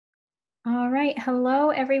All right.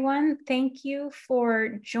 Hello, everyone. Thank you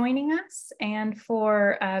for joining us and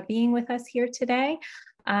for being with us here today.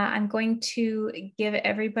 I'm going to give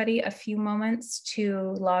everybody a few moments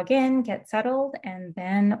to log in, get settled, and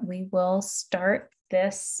then we will start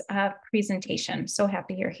this presentation. So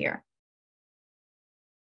happy you're here.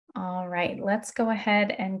 All right, let's go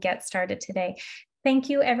ahead and get started today. Thank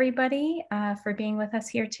you, everybody, for being with us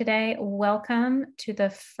here today. Welcome to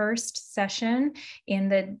the first session in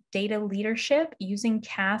the Data Leadership Using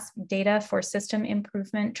CAASPP Data for System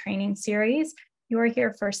Improvement training series. You are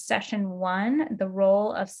here for session 1, the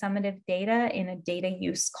role of summative data in a data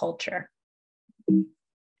use culture.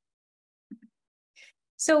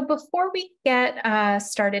 So before we get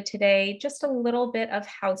started today, just a little bit of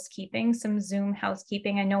housekeeping, some Zoom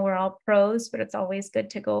housekeeping. I know we're all pros, but it's always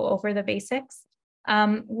good to go over the basics.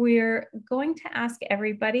 We're going to ask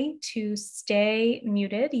everybody to stay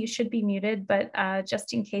muted. You should be muted, but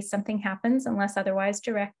just in case something happens, unless otherwise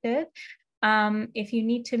directed. If you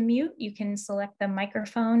need to mute, you can select the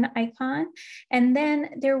microphone icon, and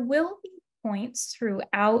then there will be points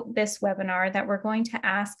throughout this webinar that we're going to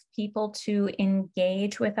ask people to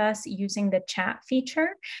engage with us using the chat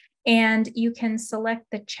feature. And you can select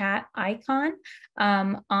the chat icon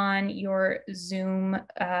on your Zoom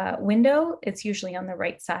window. It's usually on the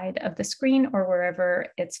right side of the screen or wherever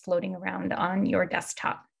it's floating around on your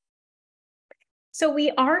desktop. So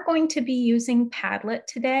we are going to be using Padlet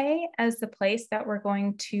today as the place that we're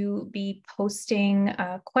going to be posting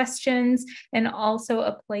questions, and also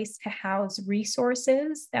a place to house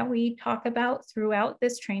resources that we talk about throughout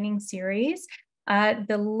this training series.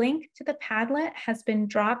 The link to the Padlet has been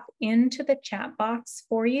dropped into the chat box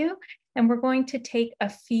for you, and we're going to take a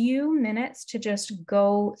few minutes to just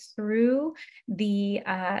go through the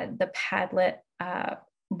Padlet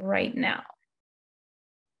right now.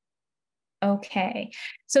 Okay,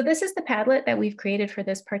 so this is the Padlet that we've created for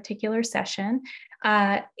this particular session.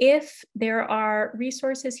 If there are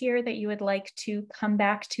resources here that you would like to come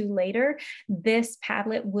back to later, this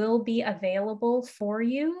Padlet will be available for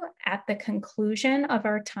you at the conclusion of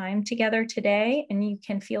our time together today, and you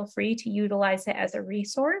can feel free to utilize it as a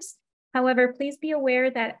resource. However, please be aware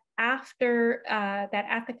that after at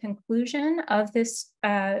the conclusion of this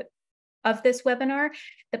webinar,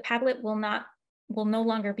 the Padlet will no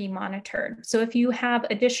longer be monitored. So if you have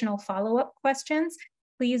additional follow-up questions,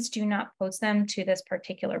 please do not post them to this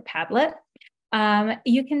particular Padlet.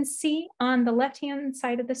 You can see on the left-hand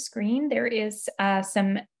side of the screen, there is a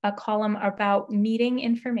column about meeting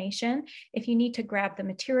information. If you need to grab the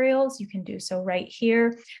materials, you can do so right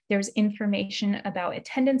here. There's information about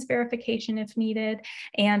attendance verification if needed,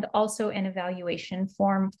 and also an evaluation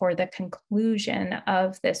form for the conclusion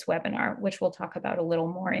of this webinar, which we'll talk about a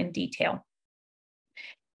little more in detail.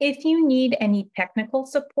 If you need any technical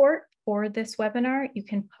support for this webinar, you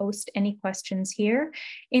can post any questions here.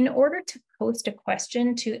 In order to post a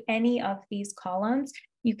question to any of these columns,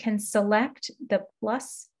 you can select the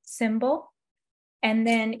plus symbol, and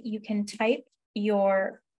then you can type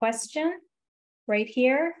your question right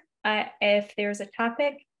here if there's a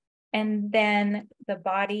topic, and then the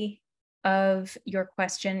body of your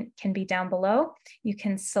question can be down below. You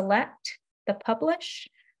can select the publish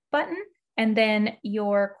button, and then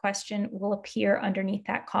your question will appear underneath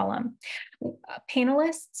that column.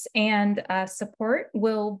 Panelists and support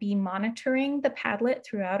will be monitoring the Padlet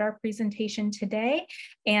throughout our presentation today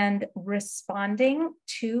and responding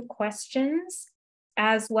to questions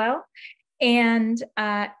as well. And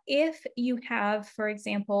if you have, for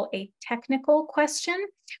example, a technical question,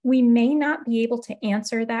 we may not be able to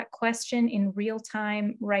answer that question in real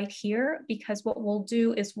time right here, because what we'll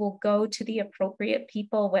do is we'll go to the appropriate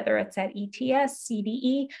people, whether it's at ETS,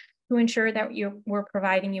 CDE, to ensure that we're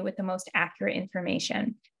providing you with the most accurate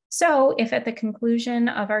information. So if at the conclusion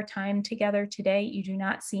of our time together today, you do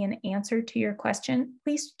not see an answer to your question,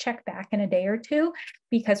 please check back in a day or two,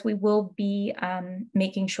 because we will be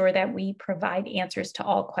making sure that we provide answers to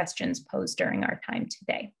all questions posed during our time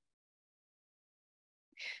today.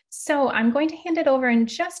 So I'm going to hand it over in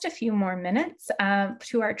just a few more minutes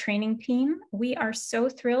to our training team. We are so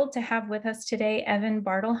thrilled to have with us today Evan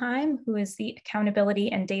Bartelheim, who is the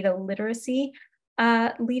Accountability and Data Literacy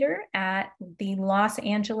leader at the Los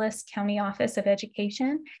Angeles County Office of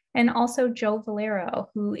Education, and also Joe Valero,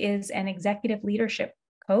 who is an executive leadership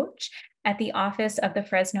coach at the Office of the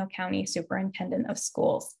Fresno County Superintendent of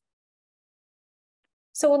Schools.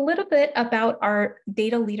 So a little bit about our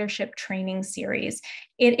data leadership training series.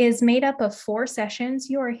 It is made up of 4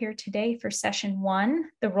 sessions. You are here today for session 1,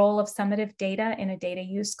 the role of summative data in a data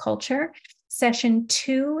use culture. Session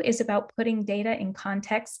 2 is about putting data in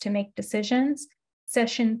context to make decisions.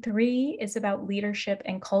 Session 3 is about leadership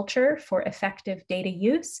and culture for effective data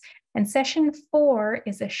use. And session 4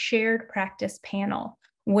 is a shared practice panel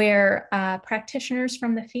where practitioners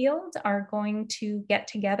from the field are going to get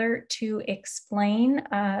together to explain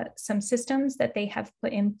some systems that they have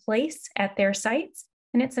put in place at their sites.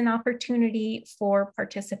 And it's an opportunity for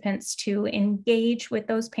participants to engage with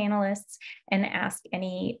those panelists and ask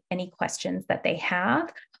any questions that they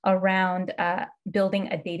have around building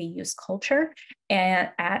a data use culture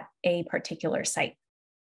at a particular site.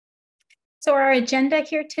 So our agenda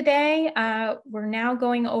here today, we're now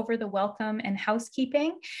going over the welcome and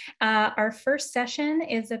housekeeping. Our first session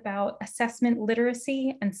is about assessment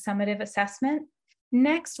literacy and summative assessment.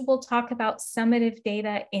 Next, we'll talk about summative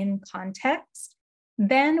data in context.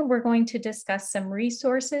 Then we're going to discuss some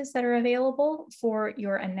resources that are available for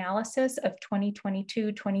your analysis of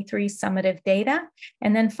 2022-23 summative data.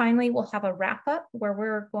 And then finally, we'll have a wrap up where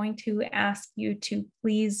we're going to ask you to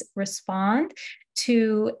please respond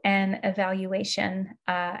to an evaluation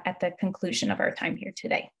at the conclusion of our time here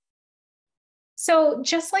today. So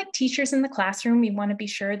just like teachers in the classroom, we want to be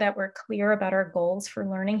sure that we're clear about our goals for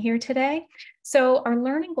learning here today. So our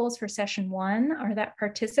learning goals for session 1 are that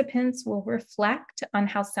participants will reflect on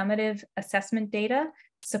how summative assessment data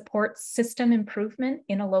supports system improvement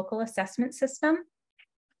in a local assessment system.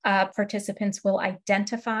 Participants will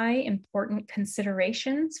identify important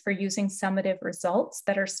considerations for using summative results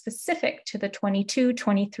that are specific to the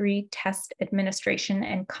 22-23 test administration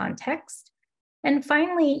and context. And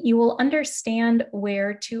finally, you will understand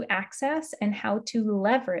where to access and how to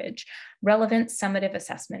leverage relevant summative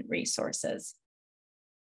assessment resources.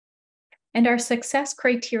 And our success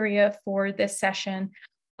criteria for this session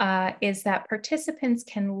is that participants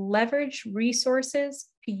can leverage resources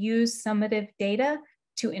to use summative data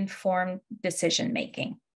to inform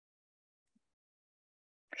decision-making.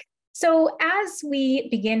 So as we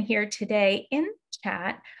begin here today in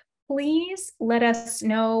chat, please let us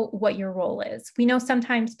know what your role is. We know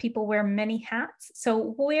sometimes people wear many hats,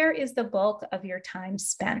 so where is the bulk of your time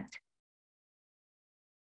spent?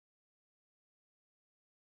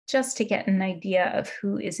 Just to get an idea of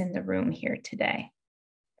who is in the room here today.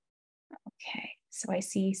 Okay, so I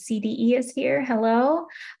see CDE is here, hello.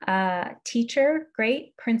 Teacher,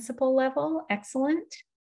 great. Principal level, excellent.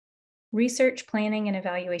 Research, planning, and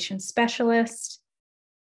evaluation specialist.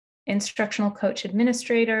 Instructional coach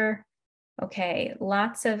administrator. Okay,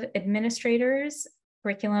 lots of administrators,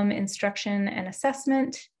 curriculum, instruction, and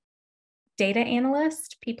assessment, data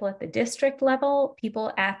analyst, people at the district level,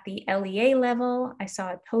 people at the LEA level. I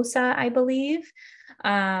saw a TOSA, I believe.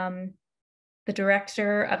 The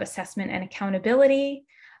director of assessment and accountability.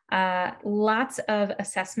 Lots of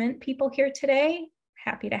assessment people here today.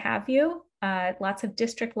 Happy to have you. Lots of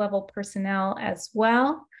district level personnel as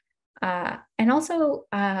well. And also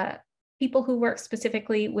people who work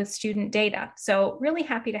specifically with student data. So really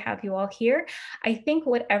happy to have you all here. I think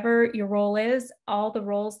whatever your role is, all the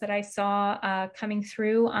roles that I saw coming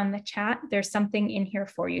through on the chat, there's something in here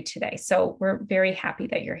for you today. So we're very happy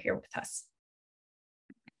that you're here with us.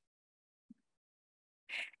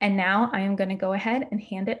 And now I am going to go ahead and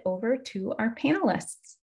hand it over to our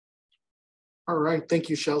panelists. All right, thank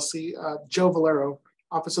you, Chelsea. Joe Valero,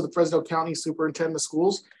 Office of the Fresno County Superintendent of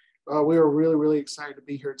Schools. We are really excited to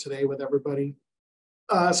be here today with everybody.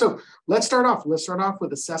 So let's start off. Let's start off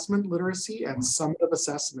with assessment literacy and summative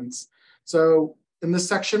assessments. So in this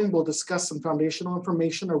section, we'll discuss some foundational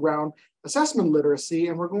information around assessment literacy,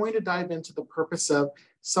 and we're going to dive into the purpose of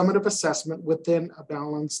summative assessment within a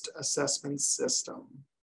balanced assessment system.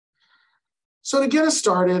 So to get us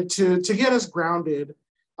started, to get us grounded,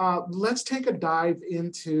 let's take a dive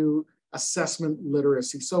into assessment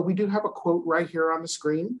literacy. So we do have a quote right here on the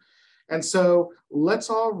screen. And so let's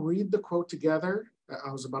all read the quote together.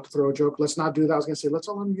 I was about to throw a joke. Let's not do that. I was going to say, let's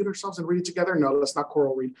all unmute ourselves and read it together. No, let's not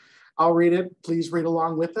choral read. I'll read it. Please read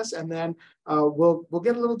along with us. And then we'll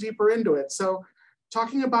get a little deeper into it. So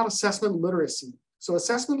talking about assessment literacy. So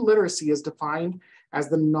assessment literacy is defined as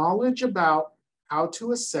the knowledge about how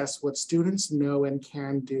to assess what students know and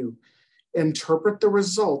can do, interpret the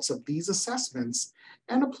results of these assessments,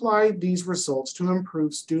 and apply these results to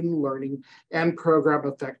improve student learning and program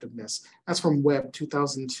effectiveness. That's from Webb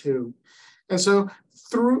 2002. And so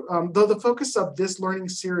through, though the focus of this learning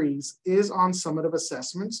series is on summative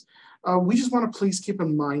assessments, we just want to please keep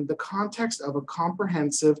in mind the context of a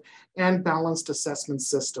comprehensive and balanced assessment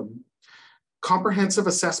system. Comprehensive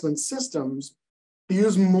assessment systems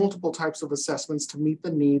use multiple types of assessments to meet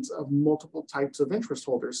the needs of multiple types of interest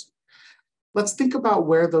holders. Let's think about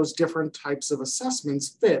where those different types of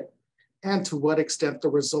assessments fit and to what extent the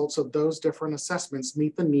results of those different assessments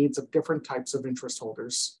meet the needs of different types of interest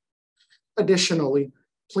holders. Additionally,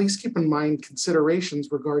 please keep in mind considerations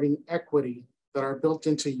regarding equity that are built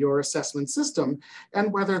into your assessment system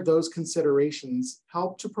and whether those considerations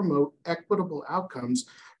help to promote equitable outcomes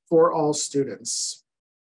for all students.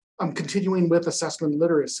 I'm continuing with assessment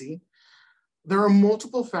literacy. There are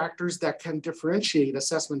multiple factors that can differentiate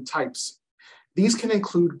assessment types. These can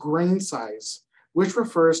include grain size, which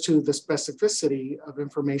refers to the specificity of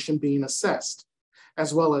information being assessed,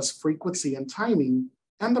 as well as frequency and timing,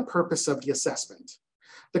 and the purpose of the assessment.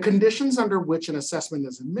 The conditions under which an assessment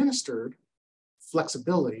is administered,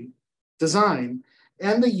 flexibility, design,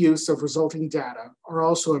 and the use of resulting data are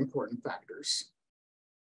also important factors.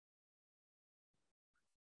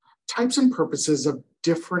 Types and purposes of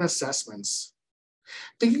different assessments.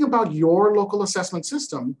 Thinking about your local assessment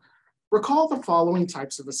system, recall the following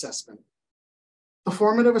types of assessment. The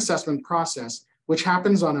formative assessment process, which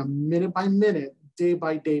happens on a minute-by-minute,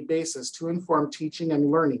 day-by-day basis to inform teaching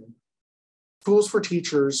and learning. Tools for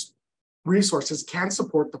teachers, resources can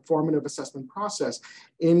support the formative assessment process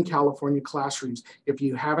in California classrooms. If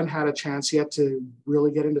you haven't had a chance yet to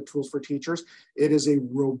really get into tools for teachers, it is a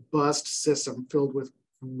robust system filled with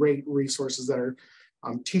great resources that are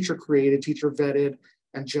teacher created, teacher vetted,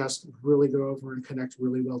 and just really go over and connect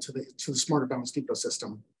really well to the Smarter Balanced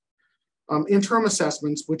ecosystem. Interim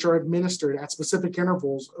assessments, which are administered at specific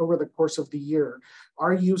intervals over the course of the year,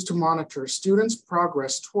 are used to monitor students'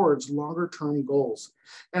 progress towards longer-term goals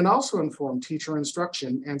and also inform teacher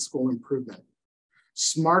instruction and school improvement.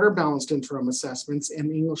 Smarter Balanced interim assessments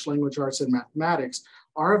in English language arts and mathematics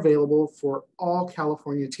are available for all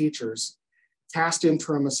California teachers. CAASPP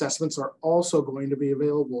interim assessments are also going to be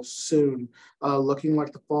available soon, looking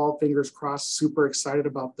like the fall, fingers crossed, super excited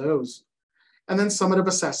about those. And then summative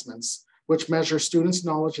assessments, which measure students'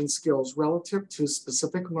 knowledge and skills relative to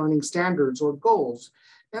specific learning standards or goals,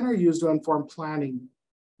 and are used to inform planning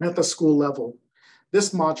at the school level.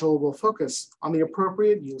 This module will focus on the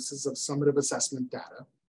appropriate uses of summative assessment data.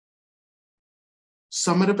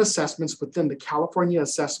 Summative assessments within the California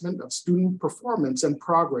Assessment of Student Performance and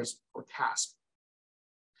Progress, or CAASPP.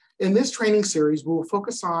 In this training series, we will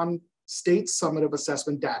focus on state summative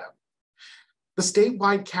assessment data. The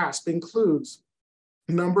statewide CAASPP includes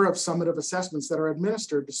a number of summative assessments that are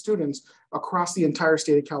administered to students across the entire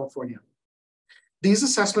state of California. These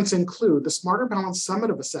assessments include the Smarter Balanced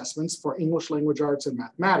summative assessments for English language arts and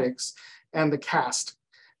mathematics and the CAASPP.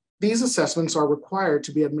 These assessments are required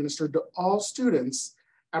to be administered to all students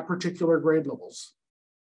at particular grade levels.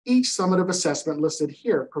 Each summative assessment listed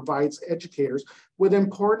here provides educators with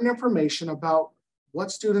important information about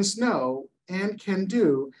what students know and can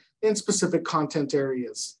do in specific content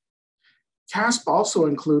areas. CAASPP also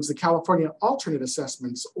includes the California Alternate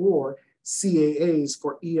Assessments, or CAAs,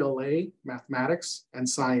 for ELA, mathematics, and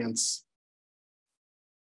science.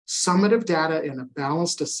 Summative data in a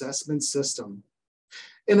balanced assessment system.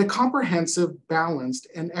 In a comprehensive, balanced,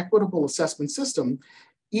 and equitable assessment system,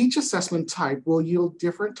 each assessment type will yield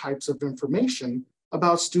different types of information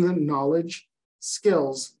about student knowledge,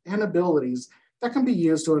 skills, and abilities that can be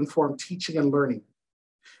used to inform teaching and learning.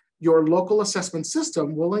 Your local assessment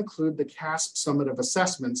system will include the CAASPP summative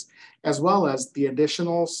assessments, as well as the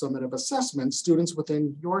additional summative assessments students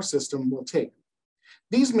within your system will take.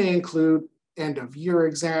 These may include end-of-year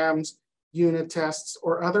exams, unit tests,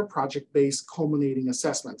 or other project-based culminating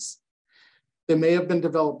assessments. They may have been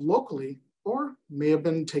developed locally or may have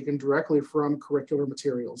been taken directly from curricular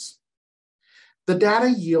materials. The data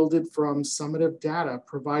yielded from summative data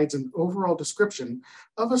provides an overall description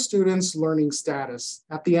of a student's learning status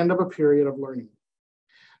at the end of a period of learning.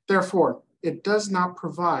 Therefore, it does not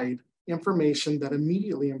provide information that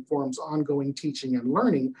immediately informs ongoing teaching and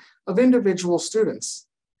learning of individual students.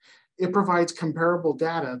 It provides comparable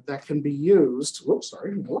data that can be used, whoops,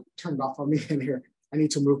 sorry, turned off on me in here. I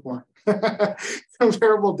need to move more.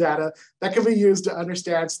 Comparable data that can be used to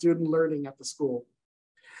understand student learning at the school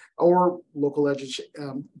or local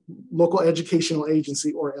educational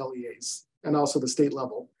agency, or LEAs, and also the state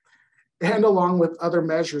level, and along with other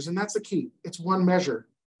measures. And that's the key. It's one measure.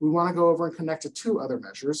 We want to go over and connect it to other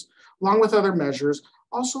measures. Along with other measures,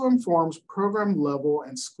 also informs program level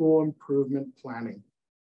and school improvement planning.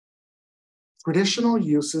 Traditional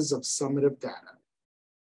uses of summative data.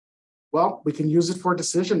 Well, we can use it for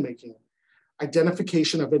decision-making,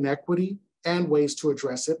 identification of inequity and ways to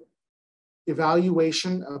address it,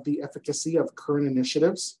 evaluation of the efficacy of current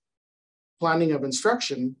initiatives, planning of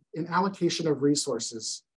instruction, and allocation of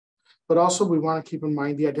resources. But also we want to keep in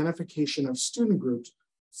mind the identification of student groups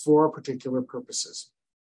for particular purposes.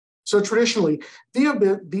 So traditionally, these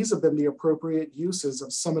have been the appropriate uses of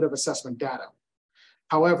summative assessment data.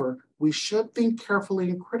 However, we should think carefully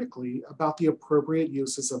and critically about the appropriate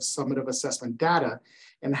uses of summative assessment data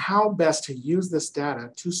and how best to use this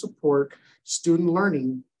data to support student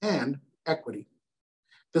learning and equity.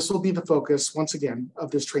 This will be the focus, once again, of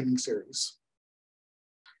this training series.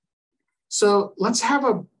 So let's have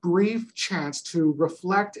a brief chance to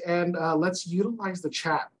reflect and let's utilize the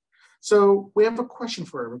chat. So we have a question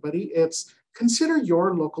for everybody. It's, consider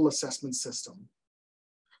your local assessment system.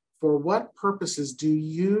 For what purposes do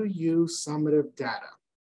you use summative data?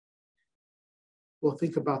 We'll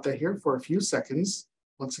think about that here for a few seconds.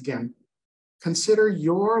 Once again, consider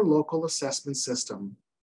your local assessment system.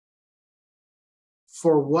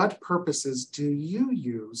 For what purposes do you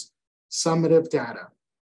use summative data?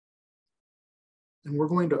 And we're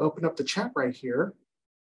going to open up the chat right here,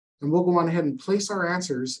 and we'll go on ahead and place our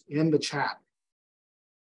answers in the chat.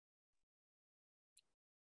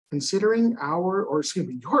 Considering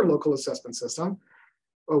your local assessment system,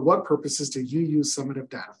 what purposes do you use summative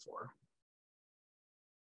data for?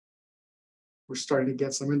 We're starting to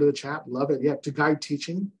get some into the chat. Love it. Yeah, to guide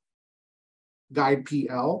teaching, guide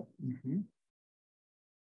PL,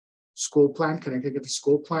 school plan, connected to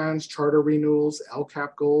school plans, charter renewals,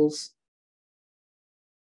 LCAP goals,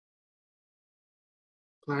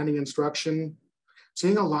 planning instruction.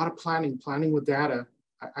 Seeing a lot of planning with data.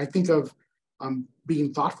 I think of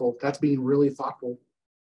being thoughtful. That's being really thoughtful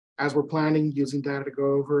as we're planning, using data to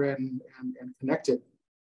go over and connect it,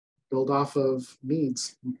 build off of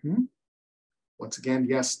needs. Once again,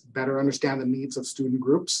 yes, better understand the needs of student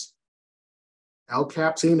groups.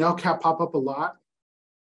 LCAP, seeing LCAP pop up a lot.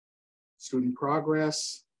 Student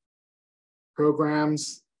progress,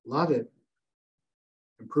 programs, love it.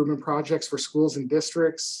 Improvement projects for schools and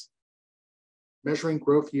districts, measuring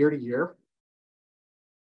growth year to year.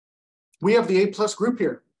 We have the A+ group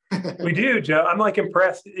here. We do, Joe. I'm like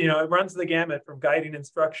impressed. You know, it runs the gamut from guiding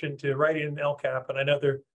instruction to writing in LCAP. And I know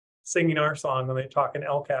they're singing our song when they talk in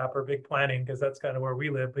LCAP or big planning, because that's kind of where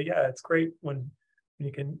we live. But yeah, it's great when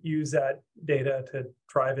you can use that data to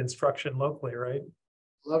drive instruction locally, right?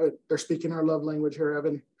 Love it. They're speaking our love language here,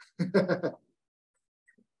 Evan.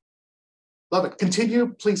 Love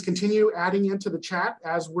it. Please continue adding into the chat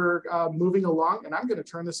as we're moving along. And I'm going to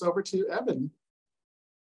turn this over to Evan.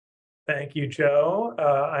 Thank you, Joe.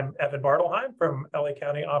 I'm Evan Bartelheim from LA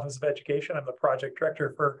County Office of Education. I'm the project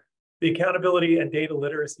director for the Accountability and Data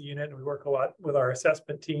Literacy Unit. And we work a lot with our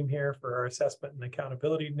assessment team here for our Assessment and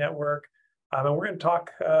Accountability Network. And we're going to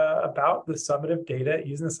talk about the summative data,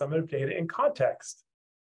 using the summative data in context.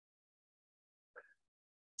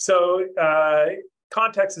 So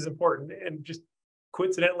context is important. And just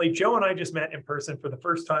coincidentally, Joe and I just met in person for the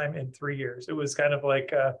first time in 3 years. It was kind of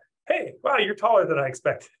like, hey, wow, you're taller than I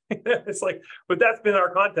expected. It's like, but that's been our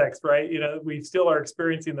context, right? You know, we still are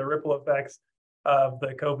experiencing the ripple effects of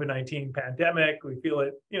the COVID-19 pandemic. We feel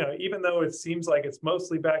it, you know, even though it seems like it's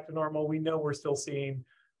mostly back to normal, we know we're still seeing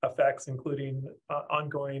effects, including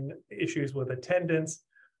ongoing issues with attendance.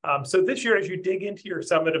 So this year, as you dig into your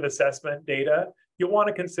summative assessment data, you'll want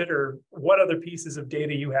to consider what other pieces of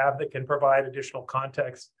data you have that can provide additional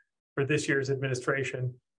context for this year's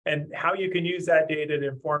administration, and how you can use that data to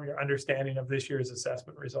inform your understanding of this year's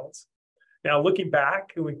assessment results. Now, looking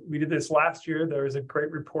back, we did this last year. There was a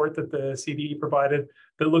great report that the CDE provided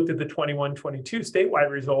that looked at the 21-22 statewide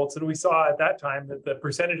results. And we saw at that time that the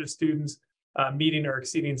percentage of students meeting or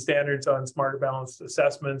exceeding standards on smarter balanced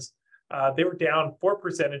assessments, they were down 4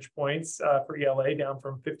 percentage points for ELA, down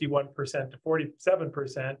from 51% to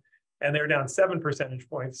 47%. And they were down 7 percentage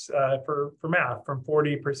points for math, from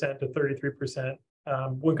 40% to 33%.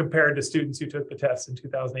 When compared to students who took the test in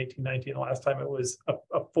 2018-19, the last time it was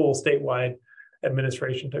a full statewide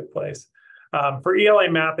administration took place. For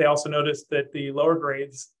ELA math, they also noticed that the lower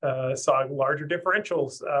grades saw larger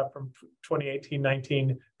differentials from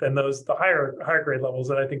 2018-19 than the higher grade levels,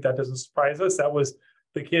 and I think that doesn't surprise us. That was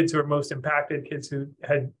the kids who are most impacted, kids who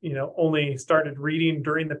had only started reading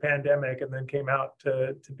during the pandemic and then came out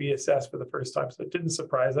to be assessed for the first time. So it didn't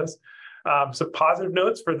surprise us. So positive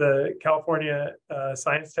notes for the California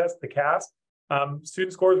science test, the CAASPP.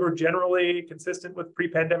 Student scores were generally consistent with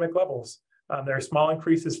pre-pandemic levels. There are small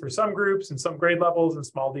increases for some groups and some grade levels and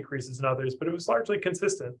small decreases in others, but it was largely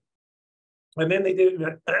consistent. And then they did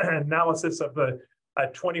an analysis of the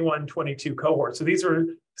 21-22 cohort. So these are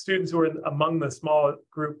students who were among the small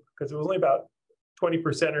group, because it was only about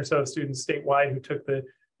 20% or so of students statewide who took the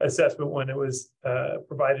assessment when it was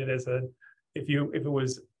provided as if it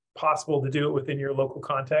was possible to do it within your local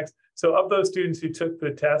context. So of those students who took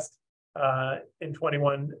the test in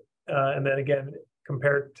 21, and then again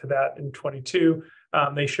compared to that in 22.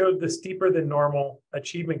 They showed the steeper than normal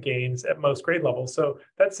achievement gains at most grade levels. So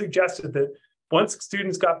that suggested that once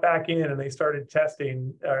students got back in and they started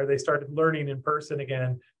testing, or they started learning in person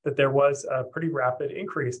again, that there was a pretty rapid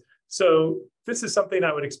increase. So this is something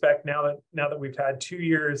I would expect now that we've had 2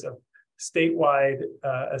 years of statewide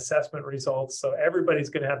assessment results. So everybody's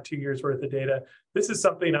going to have 2 years worth of data. This is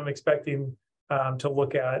something I'm expecting to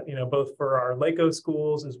look at, both for our LACO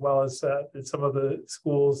schools as well as some of the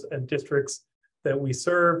schools and districts that we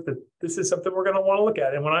serve. That this is something we're going to want to look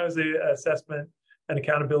at. And when I was the assessment and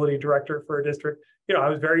accountability director for a district, I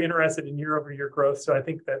was very interested in year-over-year growth. So I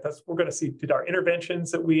think that's we're going to see. Did our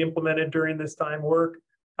interventions that we implemented during this time work?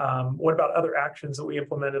 What about other actions that we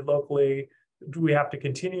implemented locally? Do we have to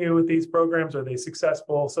continue with these programs? Are they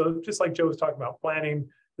successful? So just like Joe was talking about, planning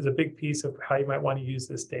is a big piece of how you might want to use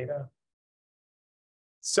this data.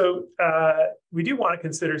 So we do want to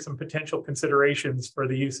consider some potential considerations for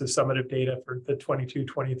the use of summative data for the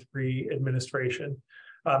 22-23 administration.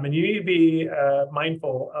 And you need to be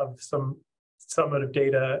mindful of some summative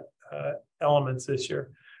data elements this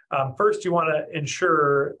year. First, you want to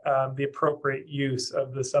ensure the appropriate use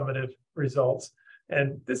of the summative results.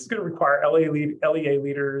 And this is going to require LEA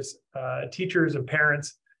leaders, teachers, and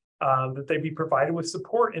parents that they be provided with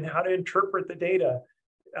support in how to interpret the data.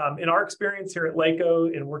 In our experience here at LACO,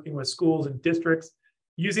 in working with schools and districts,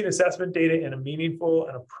 using assessment data in a meaningful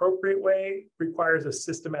and appropriate way requires a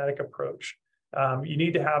systematic approach. You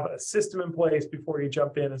need to have a system in place before you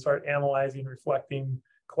jump in and start analyzing, reflecting,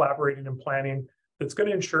 collaborating, and planning that's going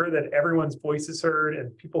to ensure that everyone's voice is heard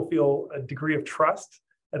and people feel a degree of trust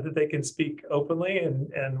that they can speak openly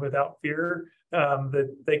and without fear,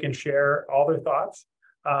 that they can share all their thoughts.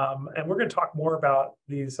 And we're going to talk more about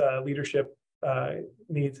these leadership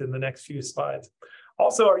needs in the next few slides.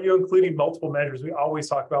 Also, are you including multiple measures? We always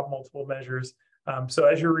talk about multiple measures. So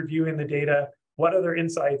as you're reviewing the data, what other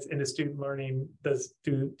insights into student learning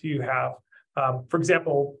do you have? For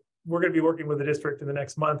example, we're going to be working with the district in the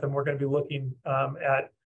next month, and we're going to be looking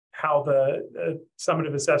at how the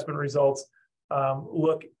summative assessment results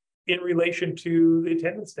look in relation to the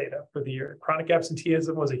attendance data for the year. Chronic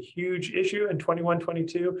absenteeism was a huge issue in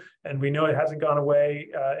 21-22, and we know it hasn't gone away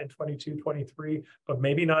in 22-23, but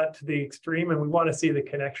maybe not to the extreme, and we want to see the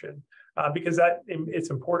connection because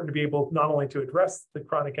it's important to be able not only to address the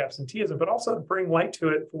chronic absenteeism, but also to bring light to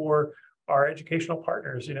it for our educational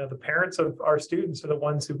partners. The parents of our students are the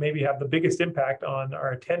ones who maybe have the biggest impact on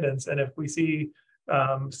our attendance, and if we see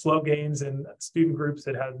slow gains in student groups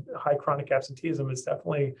that had high chronic absenteeism, is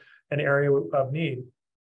definitely an area of need.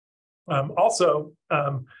 Also,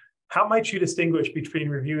 how might you distinguish between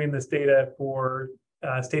reviewing this data for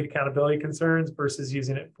state accountability concerns versus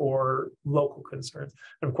using it for local concerns?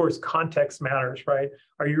 And of course, context matters, right?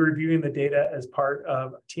 Are you reviewing the data as part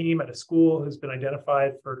of a team at a school who's been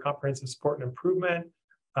identified for comprehensive support and improvement,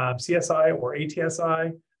 CSI or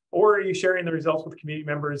ATSI? Or are you sharing the results with community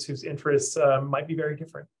members whose interests might be very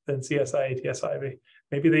different than CSI, ATSI?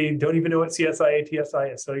 Maybe they don't even know what CSI,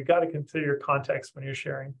 ATSI is. So you got to consider your context when you're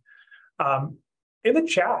sharing. In the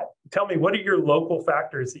chat, tell me, what are your local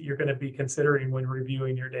factors that you're going to be considering when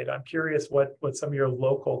reviewing your data? I'm curious what some of your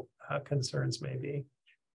local concerns may be.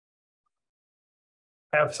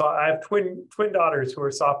 I have twin daughters who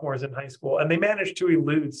are sophomores in high school, and they managed to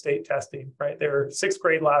elude state testing, right? They were 6th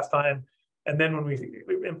grade last time. And then when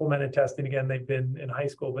we implemented testing again, they've been in high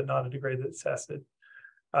school, but not at a grade that's tested.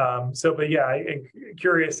 But yeah, I'm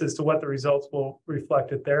curious as to what the results will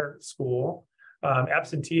reflect at their school.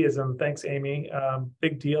 Absenteeism, thanks, Amy,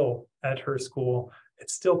 big deal at her school. It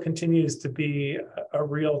still continues to be a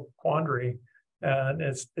real quandary, and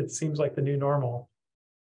it seems like the new normal.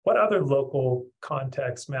 What other local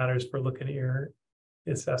context matters for looking at your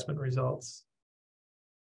assessment results?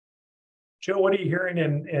 Joe, what are you hearing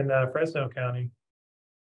in Fresno County?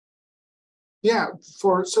 Yeah,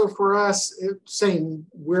 for us, same.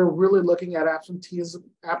 We're really looking at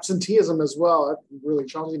absenteeism as well. Really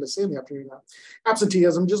challenging to say in the afternoon.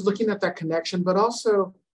 Absenteeism, just looking at that connection, but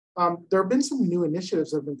also there have been some new initiatives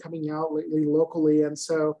that have been coming out lately locally, and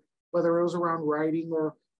so whether it was around writing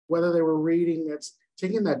or whether they were reading, it's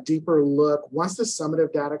taking that deeper look. Once the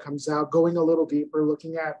summative data comes out, going a little deeper,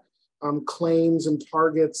 looking at claims and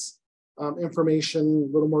targets. Information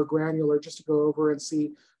a little more granular, just to go over and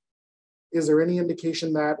see, is there any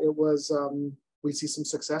indication that it was, we see some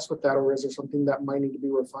success with that, or is there something that might need to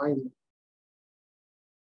be refined?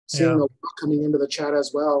 Seeing a lot coming into the chat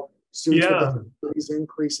as well. Students with these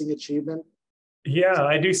increasing achievement. Yeah,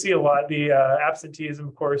 I do see a lot. The absenteeism,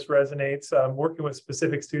 of course, resonates. Working with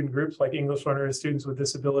specific student groups like English learners, students with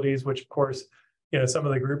disabilities, which of course, some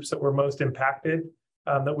of the groups that were most impacted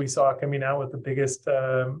that we saw coming out with the biggest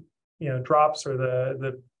drops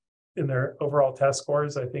or in their overall test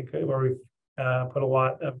scores. I think where we've put a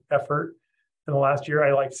lot of effort in the last year.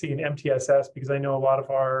 I like seeing MTSS because I know a lot of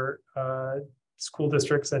our school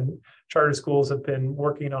districts and charter schools have been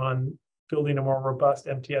working on building a more robust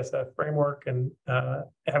MTSS framework and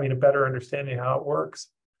having a better understanding of how it works.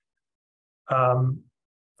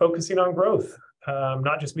 Focusing on growth,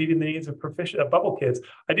 not just meeting the needs of bubble kids.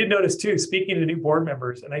 I did notice too, speaking to new board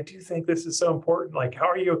members, and I do think this is so important, like how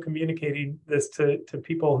are you communicating this to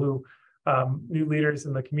people who, new leaders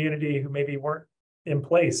in the community who maybe weren't in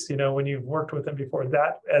place, when you've worked with them before.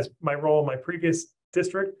 That, as my role in my previous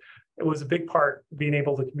district, it was a big part, being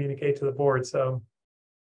able to communicate to the board. So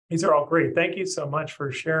these are all great. Thank you so much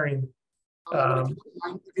for sharing. If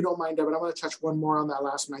you don't mind, Devin, I'm going to touch one more on that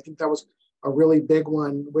last one. I think that was a really big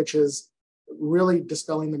one, which is really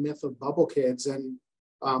dispelling the myth of bubble kids and,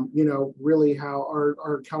 really how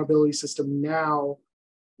our accountability system now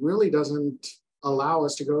really doesn't allow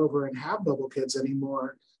us to go over and have bubble kids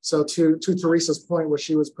anymore. So to Teresa's point, what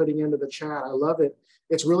she was putting into the chat, I love it.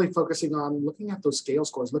 It's really focusing on looking at those scale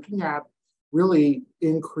scores, looking at really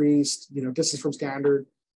increased, distance from standard,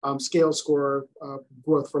 scale score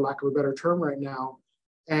growth, for lack of a better term right now,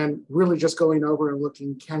 and really just going over and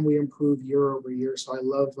looking, can we improve year over year? So I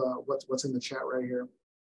love what's in the chat right here.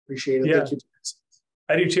 Appreciate it. Yeah. Thank you.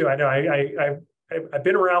 I do too. I know I've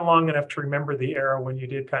been around long enough to remember the era when you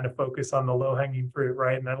did kind of focus on the low-hanging fruit,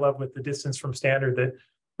 right? And I love with the distance from standard that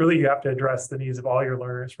really you have to address the needs of all your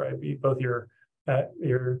learners, right? Both your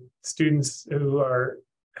students who are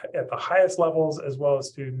at the highest levels, as well as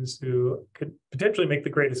students who could potentially make the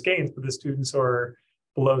greatest gains, but the students who are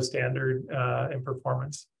below standard in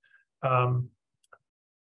performance.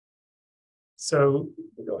 So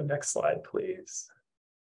go next slide, please.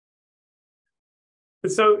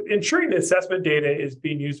 So ensuring the assessment data is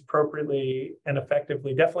being used appropriately and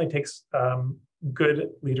effectively definitely takes good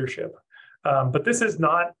leadership. But this is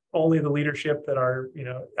not only the leadership that our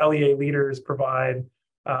LEA leaders provide.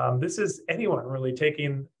 This is anyone really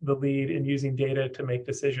taking the lead in using data to make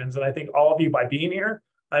decisions. And I think all of you, by being here,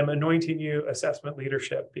 I'm anointing you assessment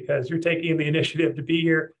leadership, because you're taking the initiative to be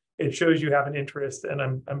here. It shows you have an interest, and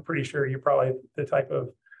I'm pretty sure you're probably the type of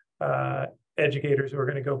educators who are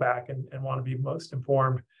going to go back and want to be most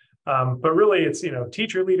informed. But really, it's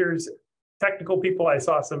teacher leaders, technical people. I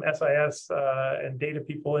saw some SIS and data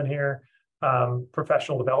people in here.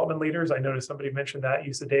 Professional development leaders. I noticed somebody mentioned that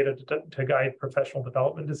use of data to guide professional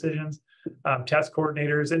development decisions. Test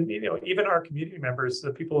coordinators, and even our community members,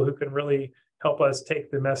 the people who can really help us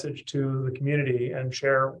take the message to the community and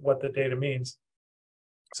share what the data means.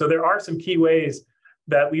 So there are some key ways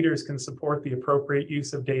that leaders can support the appropriate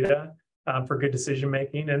use of data for good decision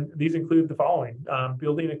making, and these include the following: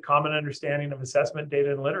 building a common understanding of assessment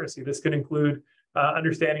data and literacy. This could include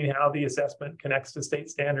understanding how the assessment connects to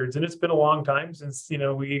state standards. And it's been a long time since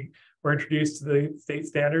we were introduced to the state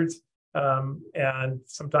standards, and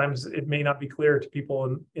sometimes it may not be clear to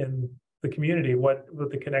people in the community what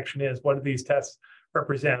the connection is. What do these tests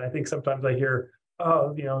represent? I think sometimes I hear,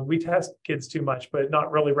 oh, we test kids too much, but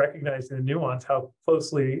not really recognizing the nuance, how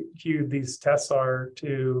closely cued these tests are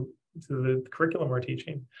to the curriculum we're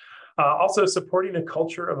teaching. Also supporting a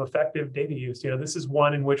culture of effective data use. This is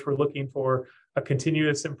one in which we're looking for a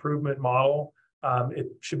continuous improvement model.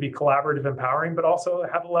 It should be collaborative, empowering, but also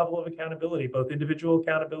have a level of accountability, both individual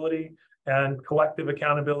accountability and collective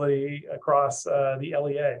accountability across the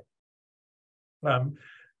LEA.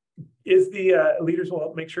 Leaders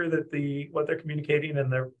will make sure that what they're communicating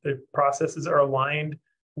and their processes are aligned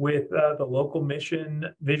with the local mission,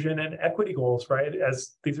 vision, and equity goals, right?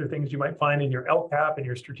 As these are things you might find in your LCAP and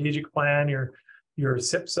your strategic plan, your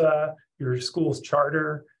SIPSA, your school's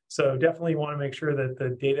charter. So definitely want to make sure that the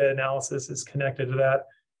data analysis is connected to that.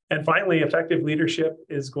 And finally, effective leadership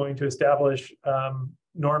is going to establish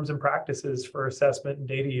norms and practices for assessment and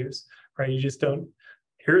data use, right? You just don't,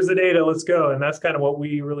 here's the data, let's go. And that's kind of what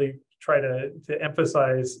we really try to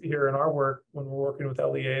emphasize here in our work when we're working with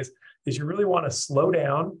LEAs, is you really want to slow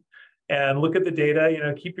down and look at the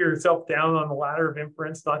data, keep yourself down on the ladder of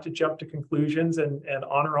inference, not to jump to conclusions, and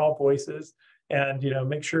honor all voices. And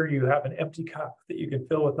make sure you have an empty cup that you can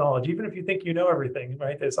fill with knowledge, even if you think you know everything,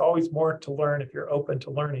 right? There's always more to learn if you're open to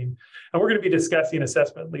learning. And we're going to be discussing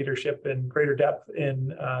assessment leadership in greater depth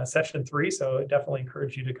in session 3. So I definitely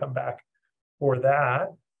encourage you to come back for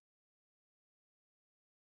that.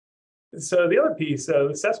 So the other piece, so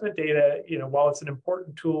assessment data, while it's an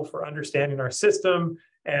important tool for understanding our system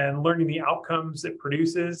and learning the outcomes it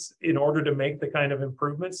produces in order to make the kind of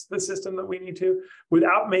improvements to the system that we need to,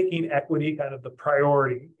 without making equity kind of the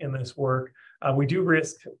priority in this work, we do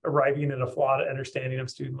risk arriving at a flawed understanding of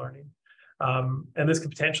student learning. And this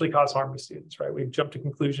could potentially cause harm to students, right? We jump to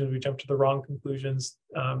conclusions, we jump to the wrong conclusions.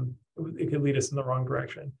 It could lead us in the wrong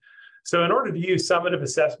direction. So in order to use summative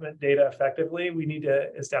assessment data effectively, we need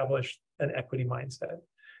to establish an equity mindset.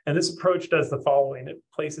 And this approach does the following. It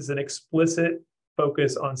places an explicit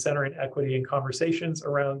focus on centering equity in conversations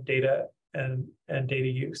around data and data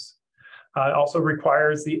use. It also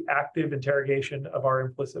requires the active interrogation of our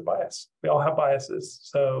implicit bias. We all have biases.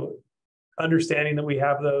 So understanding that we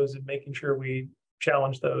have those and making sure we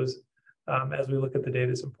challenge those as we look at the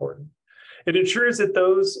data is important. It ensures that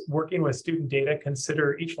those working with student data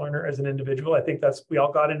consider each learner as an individual. I think we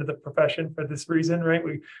all got into the profession for this reason, right?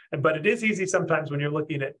 But it is easy sometimes when you're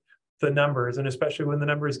looking at the numbers, and especially when the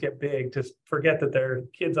numbers get big, to forget that there are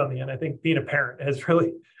kids on the end. I think being a parent has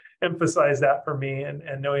really emphasized that for me, and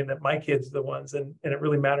knowing that my kids are the ones, and it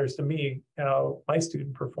really matters to me how my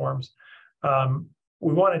student performs.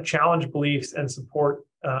 We want to challenge beliefs and support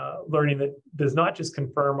learning that does not just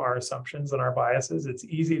confirm our assumptions and our biases. It's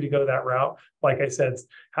easy to go that route. Like I said,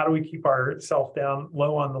 how do we keep ourselves down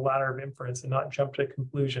low on the ladder of inference and not jump to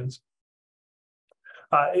conclusions?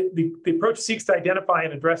 The approach seeks to identify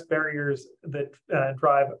and address barriers that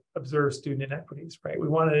drive observed student inequities, right? We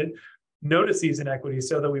want to notice these inequities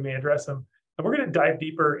so that we may address them. And we're going to dive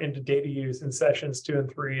deeper into data use in sessions 2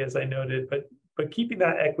 and 3, as I noted, but keeping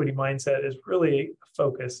that equity mindset is really a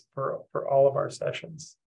focus for all of our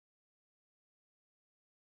sessions.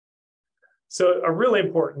 So a really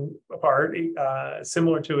important part,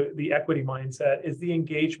 similar to the equity mindset, is the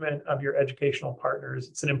engagement of your educational partners.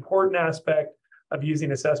 It's an important aspect of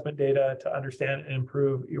using assessment data to understand and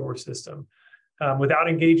improve your system. Without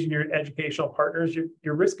engaging your educational partners,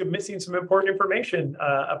 your risk of missing some important information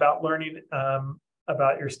about learning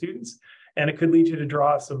about your students, and it could lead you to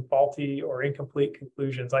draw some faulty or incomplete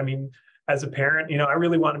conclusions. I mean, as a parent, I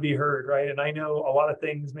really want to be heard, right? And I know a lot of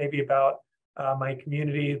things maybe about my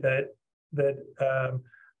community that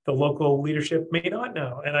the local leadership may not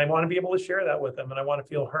know, and I want to be able to share that with them, and I want to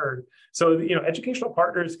feel heard. So, educational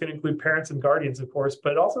partners can include parents and guardians, of course,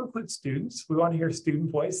 but it also includes students. We want to hear student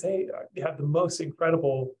voice. They have the most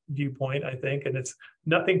incredible viewpoint, I think, and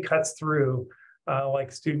nothing cuts through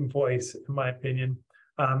like student voice, in my opinion.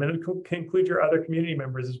 And it can include your other community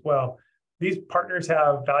members as well. These partners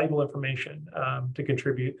have valuable information to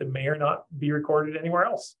contribute that may or not be recorded anywhere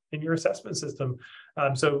else in your assessment system.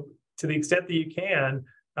 So to the extent that you can,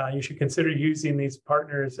 you should consider using these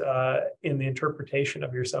partners in the interpretation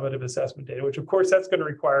of your summative assessment data, which of course that's going to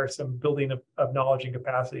require some building of knowledge and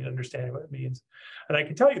capacity and understanding what it means. And I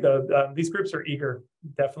can tell you though, these groups are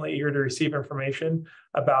definitely eager to receive information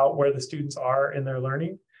about where the students are in their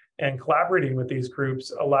learning. And collaborating with these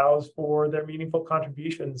groups allows for their meaningful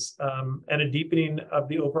contributions and a deepening of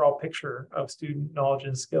the overall picture of student knowledge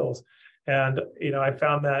and skills. And, I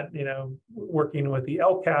found that, working with the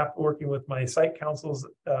ELPAC, working with my site councils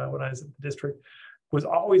when I was at the district, was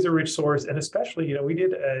always a rich source. And especially, we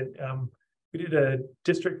did a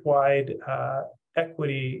district-wide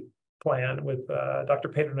equity plan with Dr.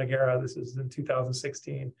 Pedro Noguera. This is in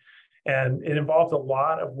 2016. And it involved a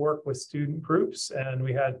lot of work with student groups, and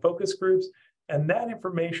we had focus groups. And that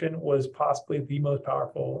information was possibly the most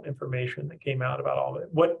powerful information that came out about all of it.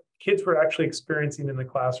 What kids were actually experiencing in the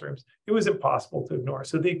classrooms, it was impossible to ignore.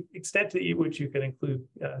 So the extent to which you can include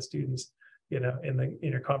students, in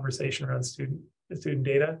your conversation around student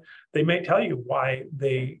data, they may tell you why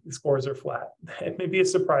the scores are flat. It may be a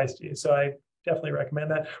surprise to you. So I definitely recommend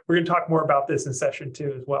that. We're going to talk more about this in session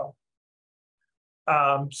 2 as well.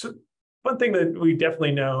 So one thing that we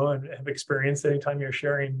definitely know and have experienced anytime you're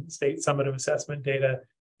sharing state summative assessment data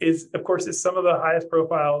is, of course, it's some of the highest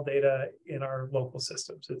profile data in our local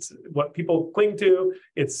systems. It's what people cling to.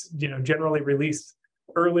 It's generally released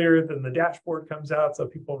earlier than the dashboard comes out, so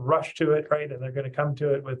people rush to it, right? And they're going to come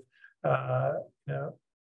to it with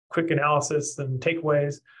quick analysis and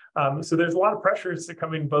takeaways. So there's a lot of pressures that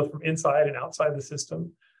come in both from inside and outside the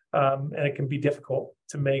system, and it can be difficult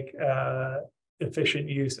to make efficient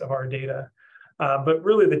use of our data. But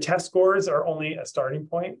really the test scores are only a starting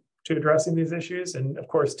point to addressing these issues. And of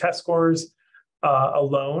course, test scores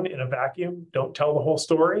alone in a vacuum don't tell the whole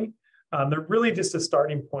story. They're really just a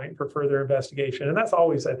starting point for further investigation. And that's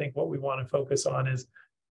always, I think, what we want to focus on is,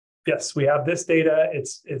 yes, we have this data,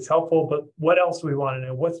 it's helpful, but what else do we want to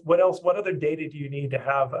know? What other data do you need to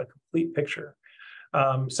have a complete picture?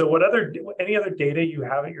 So any other data you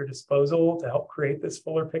have at your disposal to help create this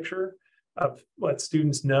fuller picture of what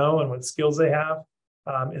students know and what skills they have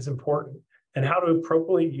is important. And how to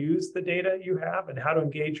appropriately use the data you have and how to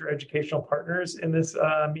engage your educational partners in this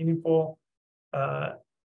meaningful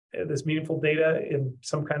this meaningful data in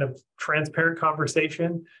some kind of transparent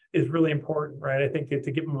conversation is really important, right? I think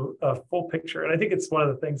to give them a full picture, and I think it's one of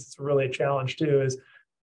the things that's really a challenge too, is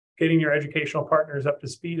getting your educational partners up to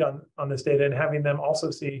speed on this data and having them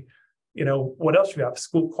also see, what else you have,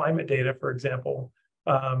 school climate data, for example,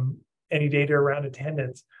 any data around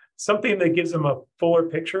attendance, something that gives them a fuller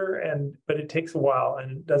picture, but it takes a while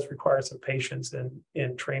and it does require some patience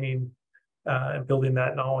in training and building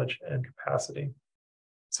that knowledge and capacity.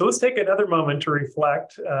 So let's take another moment to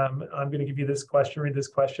reflect. I'm going to give you this question, read this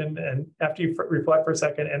question, and after you reflect for a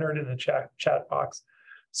second, enter it in the chat box.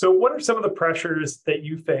 So what are some of the pressures that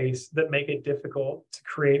you face that make it difficult to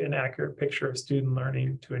create an accurate picture of student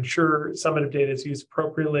learning, to ensure summative data is used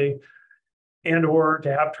appropriately, and or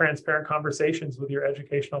to have transparent conversations with your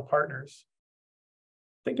educational partners?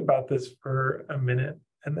 Think about this for a minute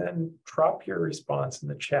and then drop your response in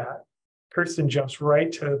the chat. Kirsten jumps right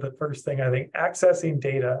to the first thing, I think, accessing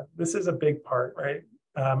data. This is a big part, right?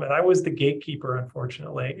 And I was the gatekeeper,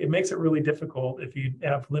 unfortunately. It makes it really difficult if you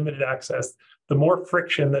have limited access. The more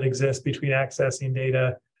friction that exists between accessing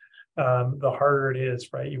data, the harder it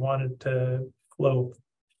is, right? You want it to flow.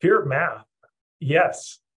 Fear of math.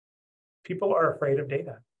 Yes, people are afraid of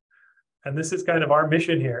data. And this is kind of our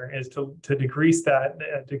mission here, is to decrease that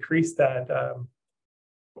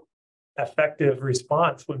effective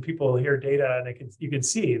response when people hear data, and you can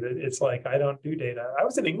see that it's like, I don't do data. I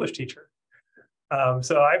was an English teacher.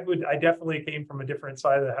 So I definitely came from a different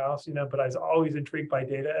side of the house, but I was always intrigued by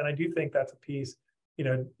data. And I do think that's a piece,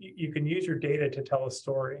 you can use your data to tell a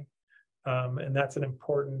story. And that's an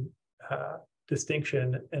important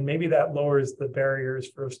distinction. And maybe that lowers the barriers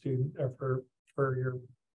for a student or for your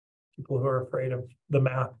people who are afraid of the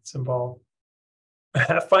math that's involved.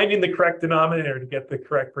 Finding the correct denominator to get the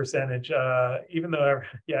correct percentage, even though,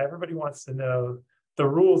 everybody wants to know the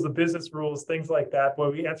rules, the business rules, things like that. Boy,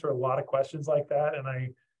 we answer a lot of questions like that, and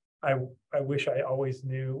I wish I always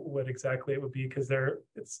knew what exactly it would be, because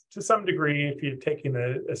it's to some degree, if you're taking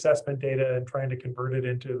the assessment data and trying to convert it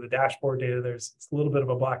into the dashboard data, it's a little bit of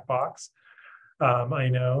a black box. I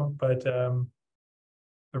know, but the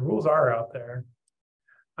rules are out there.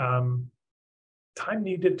 Time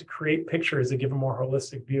needed to create pictures that give a more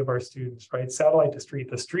holistic view of our students, right? Satellite to street,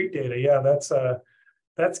 the street data,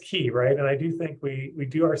 that's key, right? And I do think we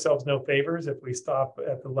do ourselves no favors if we stop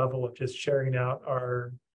at the level of just sharing out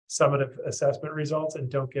our summative assessment results and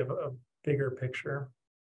don't give a bigger picture.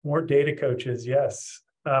 More data coaches, yes.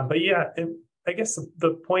 But I guess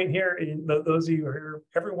the point here, those of you who are here,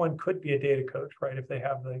 everyone could be a data coach, right? If they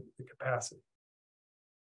have the capacity.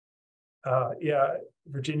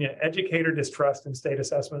 Virginia, educator distrust in state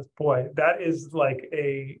assessments. Boy, that is like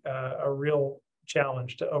a real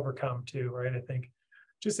challenge to overcome too, right? I think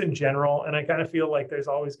just in general, and I kind of feel like there's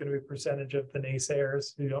always going to be a percentage of the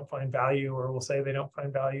naysayers who don't find value or will say they don't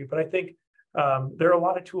find value. But I think there are a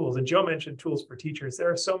lot of tools, and Joe mentioned tools for teachers.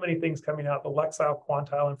 There are so many things coming out, the Lexile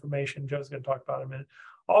quantile information Joe's going to talk about in a minute.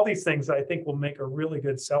 All these things I think will make a really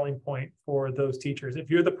good selling point for those teachers. If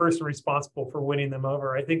you're the person responsible for winning them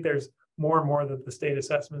over, I think there's more and more that the state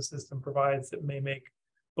assessment system provides that may make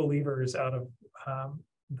believers out of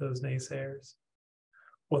those naysayers.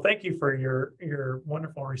 Well, thank you for your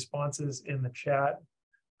wonderful responses in the chat.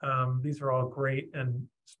 These are all great and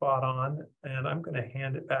spot on. And I'm going to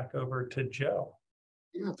hand it back over to Joe.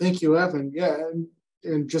 Yeah, thank you, Evan. Yeah,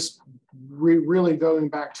 and just really going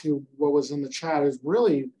back to what was in the chat, is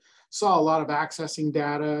really saw a lot of accessing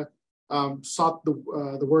data, saw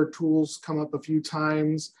the word tools come up a few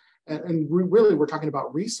times, and we're talking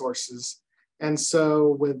about resources. And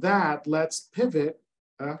so with that, let's pivot.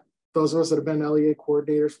 Those of us that have been LEA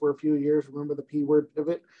coordinators for a few years, remember the P word,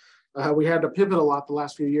 pivot. We had to pivot a lot the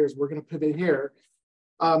last few years. We're going to pivot here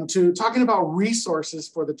to talking about resources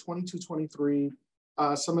for the 22-23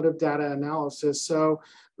 summative data analysis. So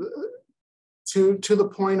to the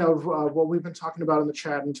point of what we've been talking about in the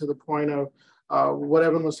chat, and to the point of what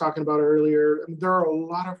Evan was talking about earlier, there are a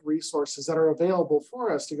lot of resources that are available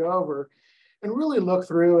for us to go over and really look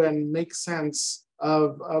through and make sense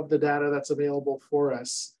of the data that's available for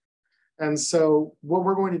us. And so what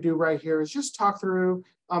we're going to do right here is just talk through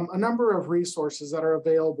a number of resources that are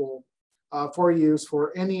available for use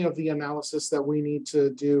for any of the analysis that we need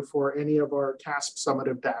to do for any of our CAASPP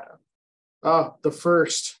summative data. The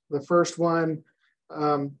first one,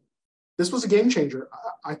 this was a game changer.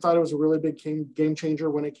 I thought it was a really big game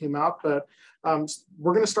changer when it came out, but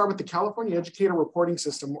we're going to start with the California Educator Reporting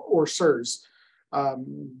System, or CERS.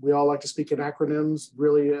 We all like to speak in acronyms.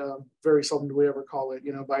 Really, very seldom do we ever call it,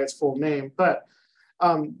 by its full name. But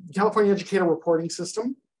California Educator Reporting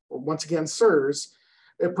System, or once again CERS,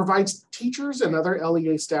 It provides teachers and other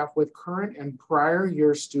LEA staff with current and prior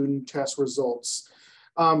year student test results.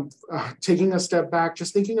 Taking a step back,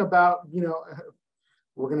 just thinking about,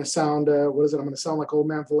 we're going to sound, I'm going to sound like old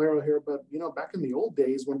man Valero here, but, back in the old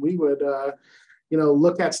days when we would,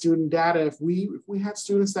 look at student data, if we had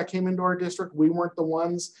students that came into our district, we weren't the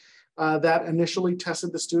ones that initially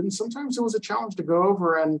tested the students. Sometimes it was a challenge to go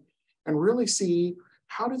over and really see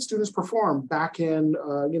how did students perform back in,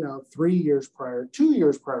 3 years prior, 2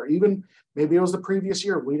 years prior, even maybe it was the previous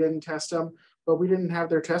year. We didn't test them, but we didn't have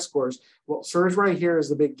their test scores. Well, SIRS right here is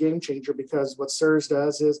the big game changer, because what SIRS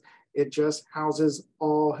does is it just houses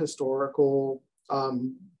all historical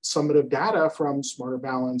summative data from Smarter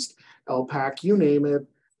Balanced, ELPAC, you name it,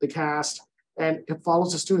 the CAASPP, and it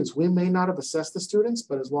follows the students. We may not have assessed the students,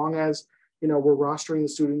 but as long as we're rostering the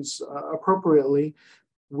students appropriately,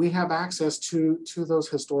 we have access to those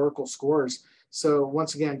historical scores. So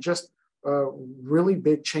once again, just a really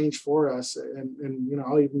big change for us. And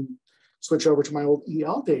I'll even switch over to my old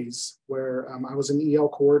EL days where I was an EL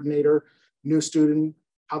coordinator, new student,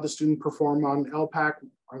 how the student performed on ELPAC.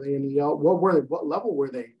 Are they in EL? What were they? What level were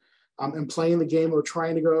they? And playing the game of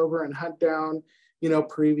trying to go over and hunt down,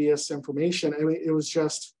 previous information. I mean, it was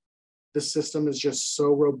just, the system is just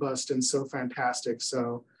so robust and so fantastic.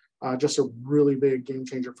 So just a really big game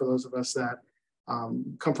changer for those of us that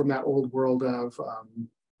come from that old world of,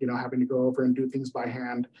 having to go over and do things by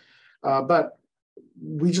hand. But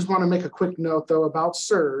we just want to make a quick note though about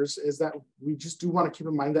SIRS is that we just do want to keep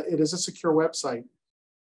in mind that it is a secure website.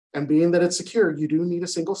 And being that it's secure, you do need a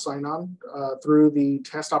single sign-on through the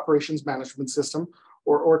Test Operations Management System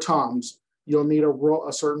or TOMS. You'll need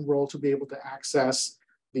a certain role to be able to access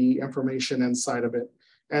the information inside of it.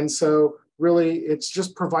 And so really, it's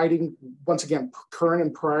just providing, once again, current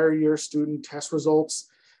and prior year student test results.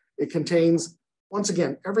 It contains, once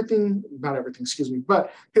again, not everything, excuse me,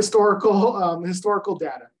 but historical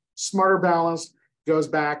data. Smarter Balanced goes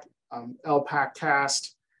back, ELPAC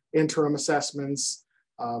CAASPP, interim assessments.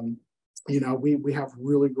 We have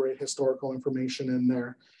really great historical information in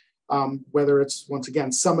there, whether it's, once again,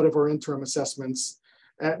 summative or interim assessments.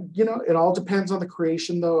 It all depends on the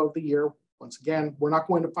creation, though, of the year. Once again, we're not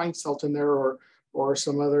going to find CELT in there or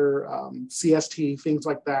some other CST, things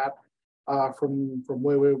like that from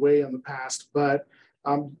way in the past. But,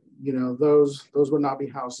 those would not be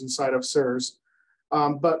housed inside of SIRS.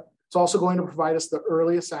 But it's also going to provide us the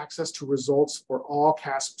earliest access to results for all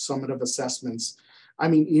CAASPP summative assessments. I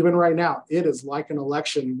mean, even right now, it is like an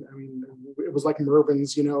election. I mean, it was like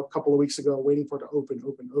Mervin's, a couple of weeks ago, waiting for it to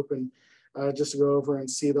open, just to go over and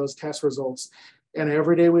see those test results. And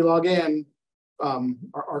every day we log in,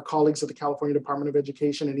 our colleagues at the California Department of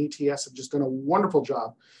Education and ETS have just done a wonderful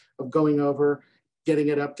job of going over, getting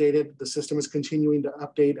it updated. The system is continuing to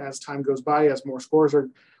update as time goes by, as more scores are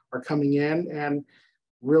coming in. And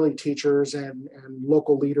really teachers and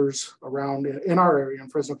local leaders around in our area in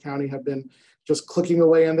Fresno County have been just clicking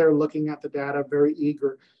away in there, looking at the data, very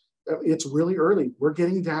eager. It's really early. We're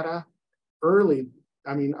getting data early.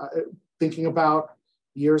 I mean, thinking about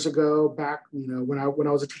years ago back, when I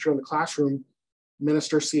was a teacher in the classroom,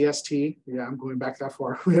 Minister CST, yeah, I'm going back that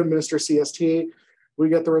far. We had Minister CST, we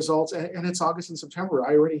get the results, and it's August and September.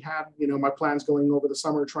 I already had, my plans going over the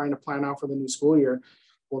summer, trying to plan out for the new school year.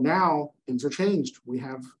 Well, now things are changed. We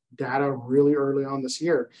have data really early on this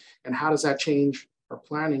year. And how does that change our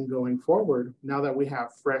planning going forward now that we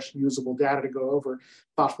have fresh, usable data to go over,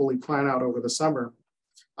 thoughtfully plan out over the summer?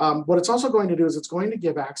 What it's also going to do is it's going to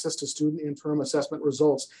give access to student interim assessment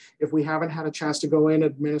results. If we haven't had a chance to go in,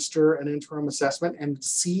 administer an interim assessment and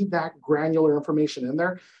see that granular information in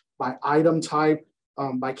there by item type,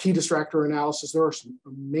 by key distractor analysis, there are some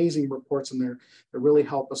amazing reports in there that really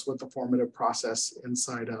help us with the formative process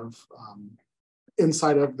inside of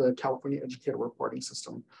the California Educator Reporting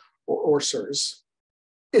System, or SIRS.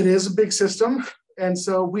 It is a big system, and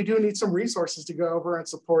so we do need some resources to go over and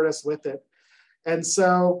support us with it. And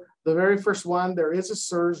so the very first one, there is a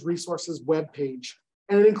SIRS resources webpage,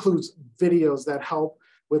 and it includes videos that help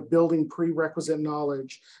with building prerequisite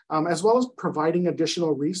knowledge, as well as providing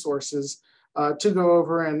additional resources to go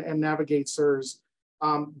over and navigate SIRS.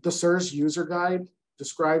 The SIRS user guide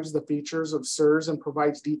describes the features of SIRS and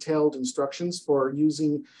provides detailed instructions for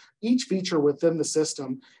using each feature within the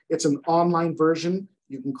system. It's an online version.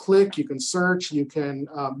 You can click, you can search, you can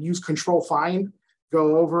use Control Find,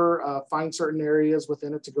 go over, find certain areas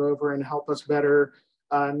within it to go over and help us better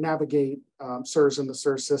navigate SIRS in the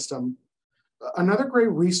SIRS system. Another great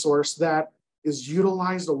resource that is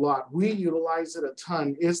utilized a lot, we utilize it a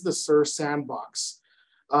ton, is the SIRS Sandbox.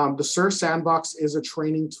 The SIRS Sandbox is a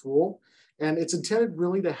training tool, and it's intended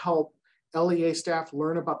really to help LEA staff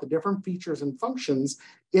learn about the different features and functions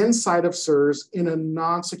inside of SIRS in a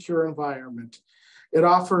non-secure environment. It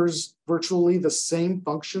offers virtually the same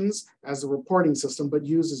functions as the reporting system, but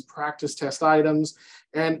uses practice test items,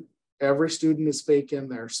 and every student is fake in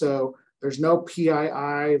there. So there's no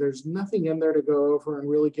PII, there's nothing in there to go over and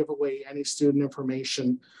really give away any student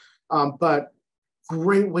information. But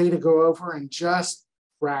great way to go over and just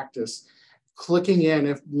practice. Clicking in,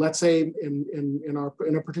 if let's say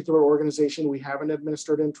in a particular organization, we haven't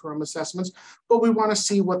administered interim assessments, but we want to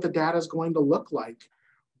see what the data is going to look like.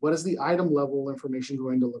 What is the item level information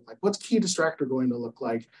going to look like? What's key distractor going to look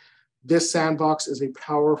like? This sandbox is a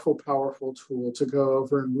powerful, powerful tool to go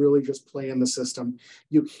over and really just play in the system.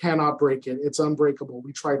 You cannot break it. It's unbreakable.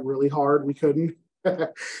 We tried really hard. We couldn't. And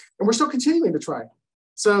we're still continuing to try.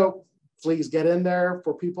 So please get in there.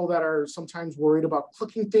 For people that are sometimes worried about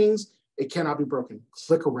clicking things, it cannot be broken.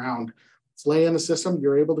 Click around. Play in the system.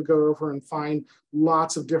 You're able to go over and find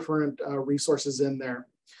lots of different resources in there.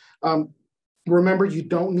 Remember, you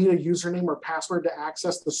don't need a username or password to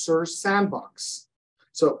access the SIRS sandbox.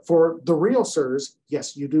 So for the real SIRS,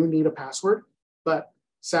 yes, you do need a password, but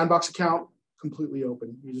sandbox account, completely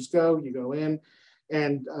open. You just go, you go in,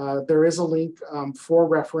 and there is a link for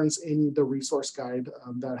reference in the resource guide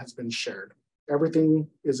that has been shared. Everything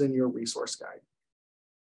is in your resource guide.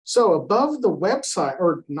 So above the website,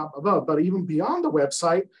 or not above, but even beyond the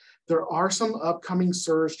website, there are some upcoming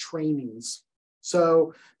SIRS trainings.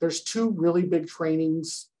 So there's two really big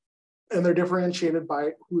trainings, and they're differentiated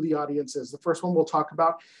by who the audience is. The first one we'll talk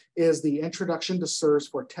about is the Introduction to SIRS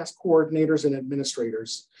for Test Coordinators and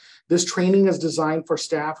Administrators. This training is designed for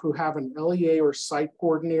staff who have an LEA or site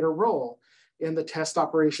coordinator role in the test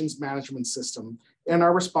operations management system and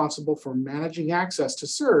are responsible for managing access to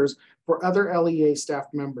SIRS for other LEA staff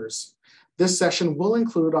members. This session will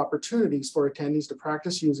include opportunities for attendees to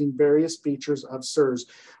practice using various features of SIRS.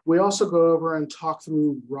 We also go over and talk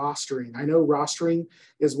through rostering. I know rostering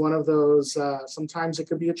is one of those, sometimes it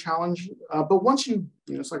could be a challenge, but once you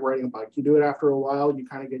know, it's like riding a bike. You do it after a while, you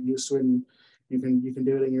kind of get used to it, and you can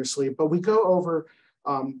do it in your sleep. But we go over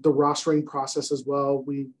the rostering process as well.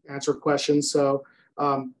 We answer questions. So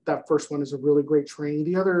that first one is a really great training.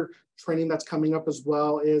 The other training that's coming up as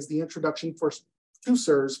well is the Introduction to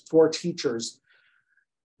SIRS for Teachers.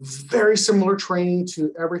 Very similar training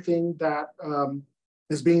to everything that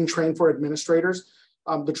is being trained for administrators.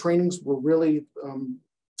 The trainings were really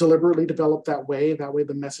deliberately developed that way. That way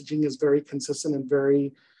the messaging is very consistent and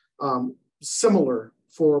very similar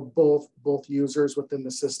for both users within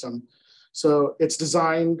the system. So it's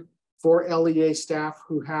designed for LEA staff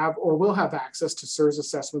who have or will have access to SIRS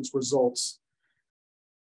assessments results.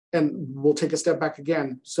 And we'll take a step back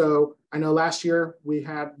again. So I know last year we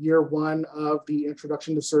had year one of the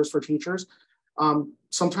Introduction to SIRS for Teachers.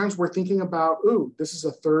 Sometimes we're thinking about, ooh, this is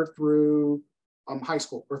a third through high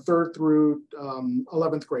school or third through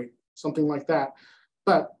 11th grade, something like that.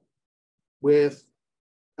 But with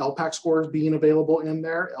ELPAC scores being available in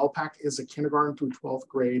there, ELPAC is a kindergarten through 12th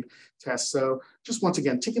grade test. So just once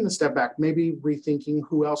again, taking a step back, maybe rethinking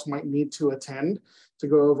who else might need to attend to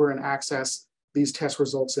go over and access these test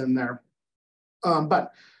results in there.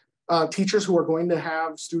 But teachers who are going to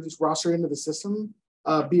have students rostered into the system,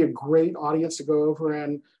 be a great audience to go over,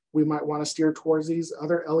 and we might want to steer towards these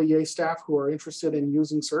other LEA staff who are interested in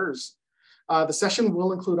using SIRS. The session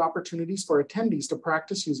will include opportunities for attendees to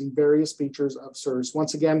practice using various features of SIRS.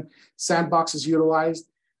 Once again, sandbox is utilized,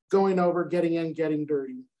 going over, getting in, getting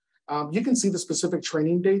dirty. You can see the specific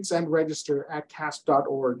training dates and register at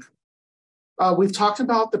CAASPP.org. We've talked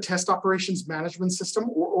about the Test Operations Management System,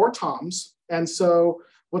 or TOMS. And so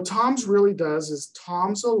what TOMS really does is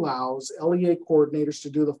TOMS allows LEA coordinators to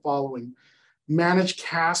do the following: manage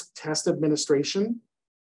CAASPP test administration,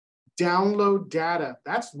 download data.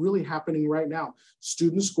 That's really happening right now.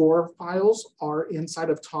 Student score files are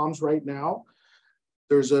inside of TOMS right now.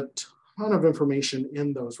 There's a ton of information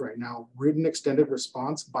in those right now. Written extended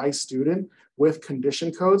response by student with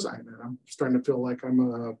condition codes. I'm starting to feel like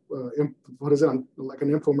I'm what is it? I'm like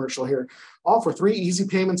an infomercial here. All for 3 easy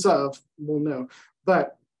payments of, well, no,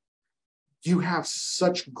 but you have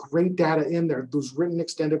such great data in there. Those written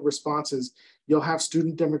extended responses. You'll have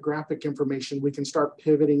student demographic information. We can start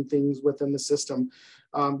pivoting things within the system.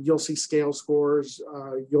 You'll see scale scores.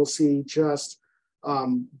 You'll see just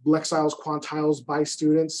Lexiles, quantiles by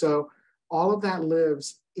students. So all of that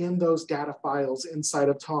lives in those data files inside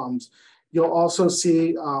of TOMS. You'll also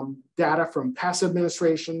see data from past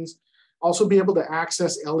administrations, also be able to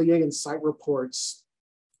access LEA and site reports.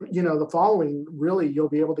 You know, the following, really, you'll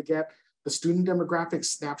be able to get the student demographic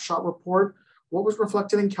snapshot report, What was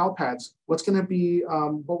reflected in CalPads? What's going to be,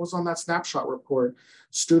 what was on that snapshot report?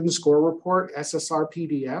 Student score report, SSR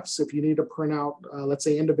PDFs. If you need to print out, let's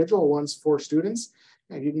say, individual ones for students,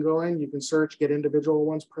 you can go in, you can search, get individual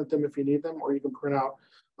ones, print them if you need them, or you can print out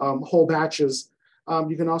whole batches.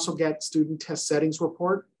 You can also get student test settings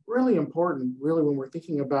report. Really important, really, when we're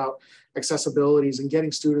thinking about accessibilities and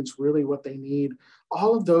getting students really what they need.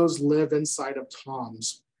 All of those live inside of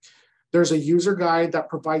TOMS. There's a user guide that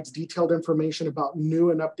provides detailed information about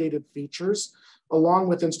new and updated features, along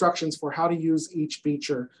with instructions for how to use each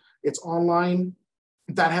feature. It's online.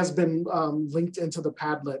 That has been linked into the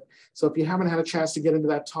Padlet. So if you haven't had a chance to get into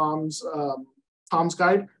that TOMS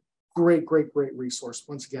guide, great resource.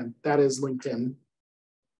 Once again, that is linked in.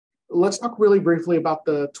 Let's talk really briefly about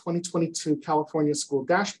the 2022 California School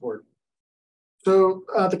Dashboard. So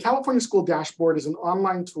the California School Dashboard is an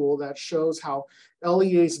online tool that shows how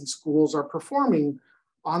LEAs and schools are performing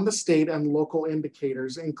on the state and local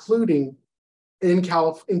indicators, included in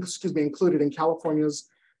California's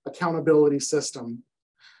accountability system.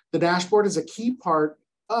 The dashboard is a key part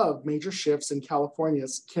of major shifts in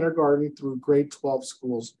California's kindergarten through grade 12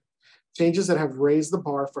 schools, changes that have raised the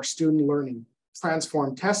bar for student learning,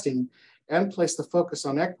 transformed testing, and place the focus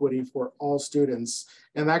on equity for all students.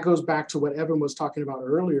 And that goes back to what Evan was talking about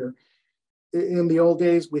earlier. In the old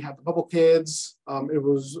days, we had the bubble kids. It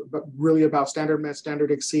was really about standard met,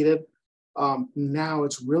 standard exceeded. Now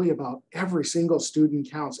it's really about every single student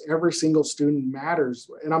counts, every single student matters.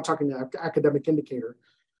 And I'm talking academic indicator,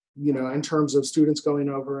 you know, in terms of students going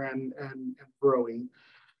over and growing.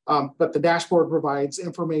 But the dashboard provides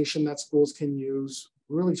information that schools can use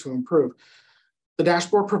really to improve. The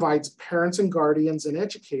dashboard provides parents and guardians and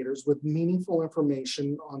educators with meaningful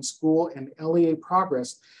information on school and LEA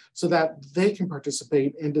progress so that they can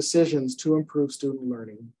participate in decisions to improve student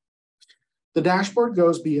learning. The dashboard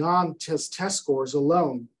goes beyond just test scores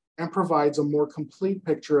alone and provides a more complete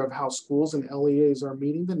picture of how schools and LEAs are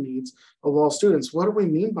meeting the needs of all students. What do we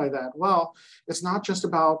mean by that? Well, it's not just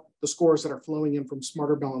about the scores that are flowing in from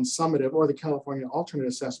Smarter Balanced Summative or the California alternate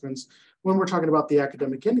assessments when we're talking about the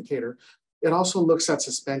academic indicator. It also looks at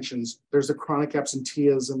suspensions. There's a chronic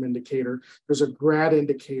absenteeism indicator. There's a grad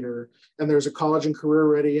indicator, and there's a college and career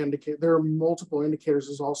ready indicator. There are multiple indicators.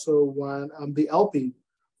 There's also one, the ELPAC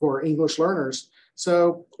for English learners.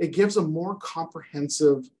 So it gives a more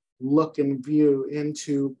comprehensive look and view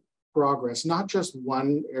into progress, not just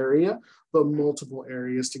one area, but multiple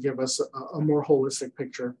areas to give us a more holistic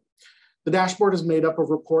picture. The dashboard is made up of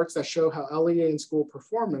reports that show how LEA and school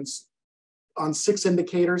performance on 6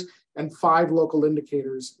 indicators and 5 local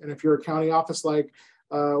indicators. And if you're a county office like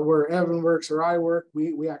where Evan works or I work,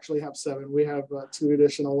 we actually have 7. We have 2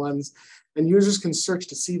 additional ones. And users can search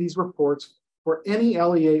to see these reports for any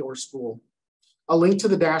LEA or school. A link to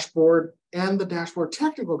the dashboard and the dashboard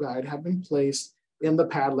technical guide have been placed in the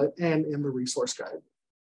Padlet and in the resource guide.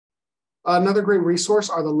 Another great resource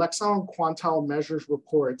are the Lexile and Quantile measures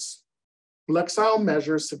reports. Lexile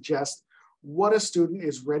measures suggest what a student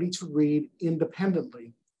is ready to read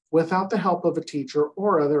independently without the help of a teacher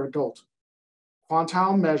or other adult.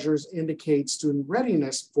 Quantile measures indicate student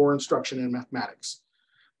readiness for instruction in mathematics.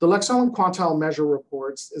 The Lexile and Quantile measure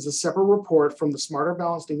reports is a separate report from the Smarter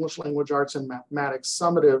Balanced English Language Arts and Mathematics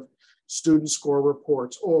Summative Student Score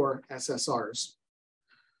Reports, or SSRs.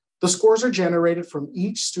 The scores are generated from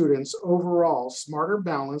each student's overall Smarter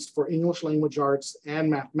Balanced for English Language Arts and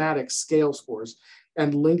Mathematics scale scores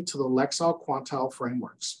and linked to the Lexile Quantile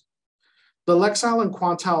frameworks. The Lexile and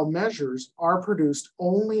Quantile measures are produced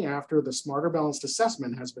only after the Smarter Balanced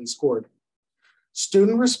assessment has been scored.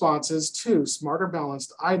 Student responses to Smarter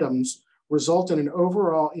Balanced items result in an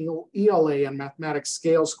overall ELA and mathematics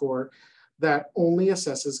scale score that only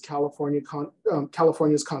assesses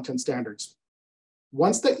California's content standards.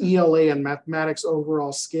 Once the ELA and mathematics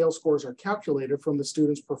overall scale scores are calculated from the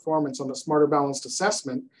student's performance on the Smarter Balanced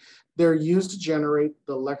assessment, they're used to generate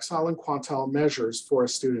the Lexile and Quantile measures for a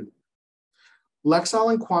student.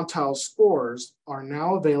 Lexile and Quantile scores are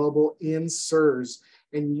now available in SIRS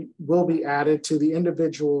and will be added to the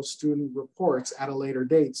individual student reports at a later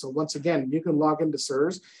date. So once again, you can log into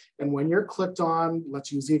SIRS, and when you're clicked on,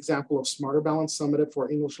 let's use the example of Smarter Balanced Summative for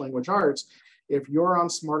English Language Arts, if you're on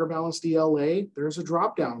Smarter Balanced ELA, there's a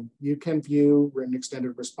dropdown. You can view written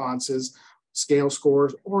extended responses, scale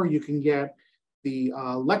scores, or you can get the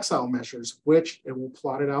Lexile measures, which it will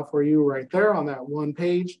plot it out for you right there on that one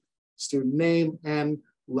page, student name and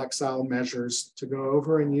Lexile measures to go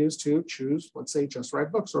over and use to choose, let's say, Just Right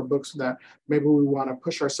books or books that maybe we want to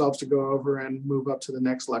push ourselves to go over and move up to the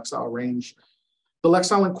next Lexile range. The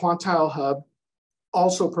Lexile and Quantile Hub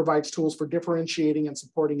also provides tools for differentiating and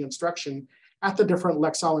supporting instruction at the different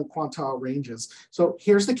Lexile and Quantile ranges. So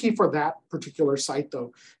here's the key for that particular site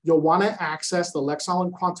though. You'll want to access the Lexile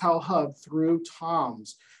and Quantile hub through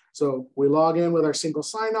TOMS. So we log in with our single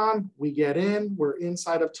sign-on, we get in, we're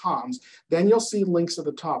inside of TOMS. Then you'll see links at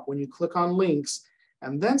the top. When you click on links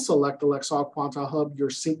and then select the Lexile Quantile hub, your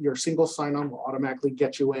single sign-on will automatically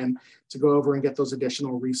get you in to go over and get those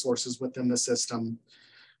additional resources within the system.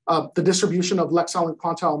 The distribution of Lexile and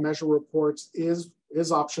Quantile measure reports is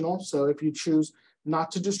optional. So if you choose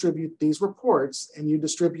not to distribute these reports and you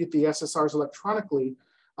distribute the SSRs electronically,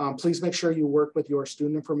 please make sure you work with your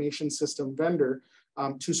student information system vendor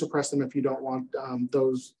to suppress them if you don't want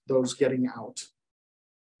those getting out.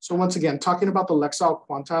 So once again, talking about the Lexile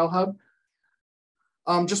Quantile Hub,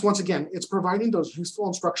 just once again, it's providing those useful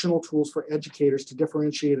instructional tools for educators to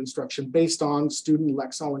differentiate instruction based on student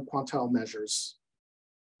Lexile and Quantile measures.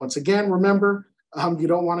 Once again, remember, you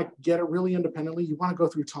don't want to get it really independently. You want to go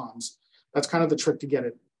through TOMS. That's kind of the trick to get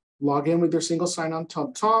it. Log in with your single sign-on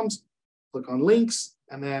TOMS, click on links,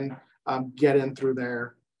 and then get in through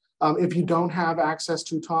there. If you don't have access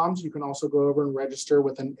to TOMS, you can also go over and register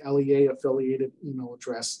with an LEA affiliated email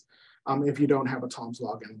address if you don't have a TOMS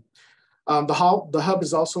login. The hub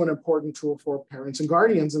is also an important tool for parents and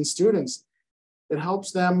guardians and students. It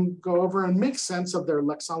helps them go over and make sense of their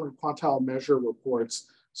Lexile and Quantile measure reports.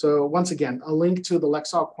 So once again, a link to the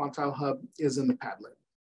Lexile Quantile Hub is in the Padlet.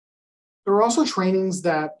 There are also trainings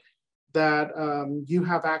that you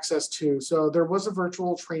have access to. So there was a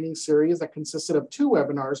virtual training series that consisted of 2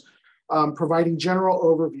 webinars providing general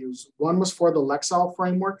overviews. One was for the Lexile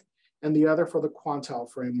framework and the other for the Quantile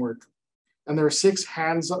framework. And there are 6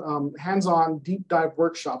 hands-on deep dive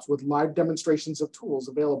workshops with live demonstrations of tools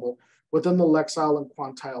available within the Lexile and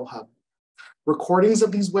Quantile Hub. Recordings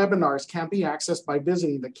of these webinars can be accessed by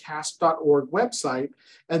visiting the CAASPP.org website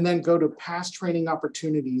and then go to past training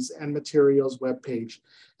opportunities and materials webpage.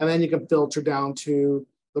 And then you can filter down to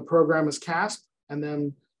the program is CAASPP and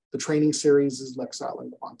then the training series is Lexile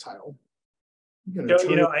and Quantile.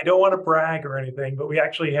 I don't want to brag or anything, but we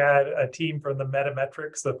actually had a team from the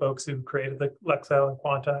Metametrics, the folks who created the Lexile and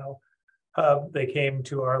Quantile Hub. They came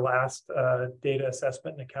to our last data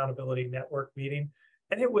assessment and accountability network meeting.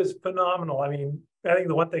 And it was phenomenal. I mean, I think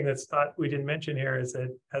the one thing we didn't mention here is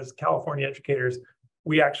that as California educators,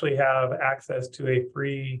 we actually have access to a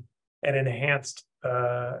free and enhanced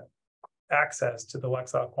access to the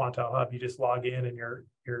Lexile Quantile Hub. You just log in and your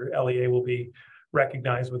LEA will be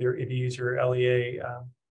recognized with if you use your LEA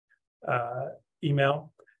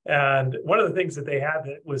email. And one of the things that they had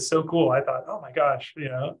that was so cool, I thought, oh my gosh,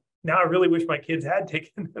 now I really wish my kids had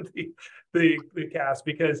taken the CAASPP,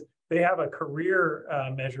 because they have a career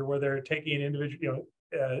measure where they're taking individual,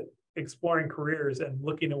 exploring careers and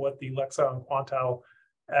looking at what the Lexile and Quantile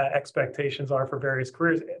expectations are for various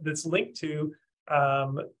careers. That's linked to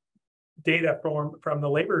data from the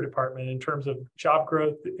Labor Department in terms of job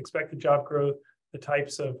growth, expected job growth, the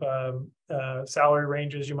types of salary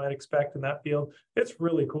ranges you might expect in that field. It's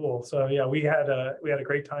really cool. So yeah, we had a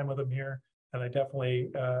great time with them here, and I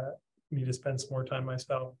definitely need to spend some more time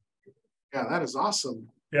myself. Yeah, that is awesome.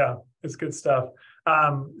 Yeah, it's good stuff.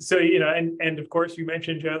 So, and of course you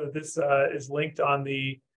mentioned, Joe, that this is linked on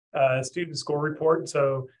the student score report.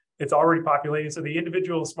 So it's already populated. So the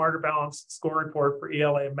individual Smarter Balanced score report for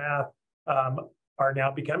ELA and math are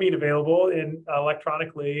now becoming available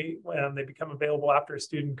electronically, and they become available after a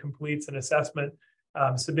student completes an assessment,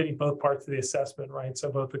 submitting both parts of the assessment, right? So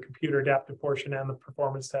both the computer adaptive portion and the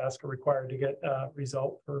performance task are required to get a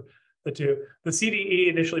result for the 2. The CDE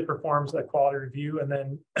initially performs a quality review and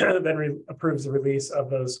then approves the release of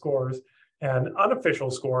those scores. And unofficial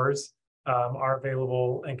scores are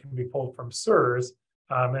available and can be pulled from SIRS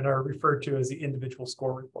and are referred to as the individual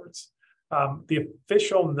score reports. The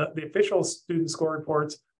official student score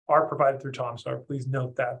reports are provided through TOMS, so please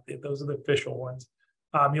note that those are the official ones.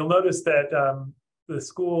 You'll notice that the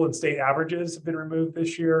school and state averages have been removed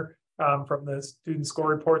this year from the student score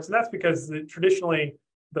reports, and that's because traditionally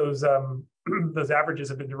those averages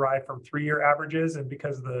have been derived from 3-year averages, and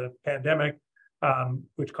because of the pandemic,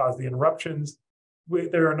 which caused the interruptions,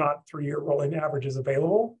 there are not 3-year rolling averages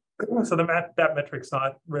available. So that metric's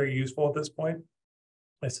not very useful at this point.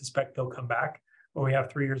 I suspect they'll come back when we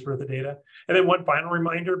have 3 years worth of data. And then one final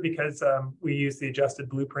reminder, because we use the adjusted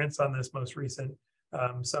blueprints on this most recent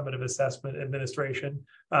summative assessment administration.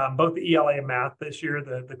 Both the ELA and math this year,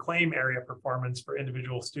 the claim area performance for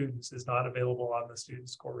individual students is not available on the student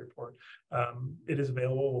score report. It is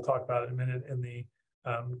available, we'll talk about it in a minute, in the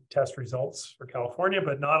test results for California,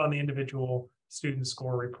 but not on the individual student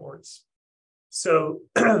score reports. So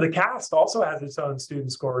the CAASPP also has its own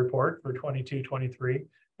student score report for 22-23,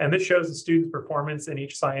 And this shows the student's performance in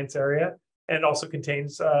each science area, and also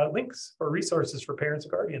contains links or resources for parents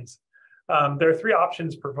and guardians. There are three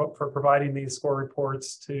options for providing these score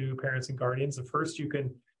reports to parents and guardians. The first, you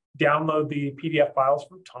can download the PDF files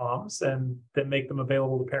from TOMS and then make them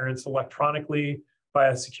available to parents electronically by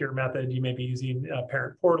a secure method. You may be using a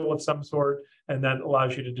parent portal of some sort, and that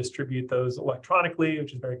allows you to distribute those electronically,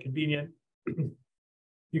 which is very convenient.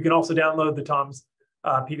 You can also download the TOMS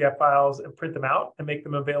PDF files and print them out and make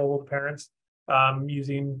them available to parents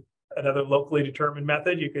using another locally determined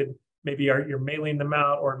method. You could maybe you're mailing them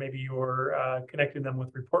out, or maybe you're connecting them with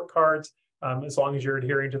report cards, as long as you're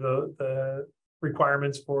adhering to the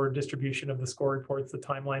requirements for distribution of the score reports, the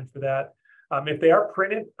timeline for that. If they are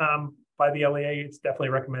printed by the LEA, it's definitely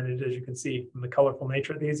recommended, as you can see from the colorful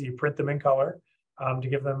nature of these. You print them in color to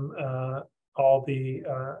give them all the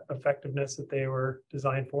effectiveness that they were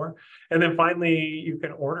designed for. And then finally, you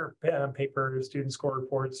can order paper student score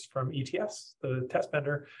reports from ETS, the test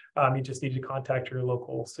vendor. You just need to contact your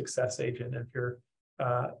local success agent.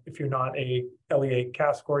 If you're not a LEA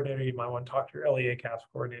CAASPP coordinator, you might want to talk to your LEA CAASPP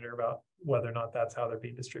coordinator about whether or not that's how they're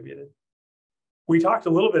being distributed. We talked a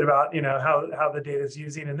little bit about how the data is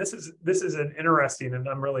using, and this is an interesting, and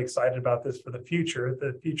I'm really excited about this for the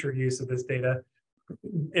future use of this data.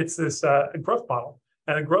 It's this growth model.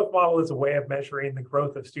 And a growth model is a way of measuring the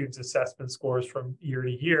growth of students' assessment scores from year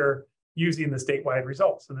to year using the statewide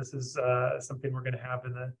results. And this is something we're going to have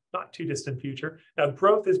in the not too distant future. Now,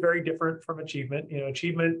 growth is very different from achievement.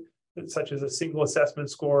 Achievement, such as a single assessment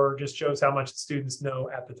score, just shows how much students know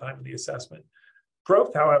at the time of the assessment.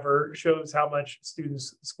 Growth, however, shows how much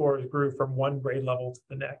students' scores grew from one grade level to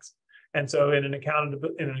the next. And so in an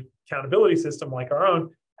accountability system like our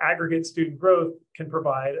own, aggregate student growth can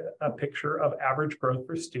provide a picture of average growth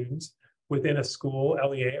for students within a school,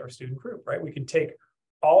 LEA, or student group, right? We can take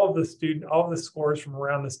all of the scores from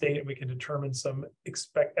around the state, and we can determine some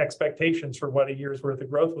expectations for what a year's worth of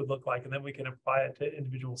growth would look like. And then we can apply it to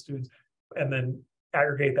individual students and then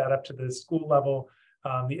aggregate that up to the school level,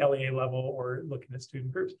 the LEA level, or looking at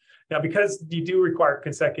student groups. Now, because you do require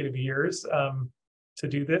consecutive years to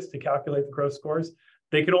do this, to calculate the growth scores,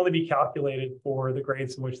 they can only be calculated for the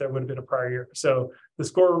grades in which there would have been a prior year. So the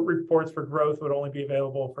score reports for growth would only be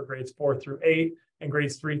available for grades 4 through 8, and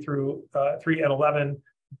grades 3 and 11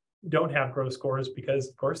 don't have growth scores because,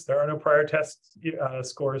 of course, there are no prior test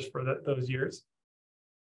scores for those years.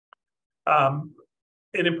 And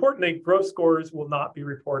importantly, growth scores will not be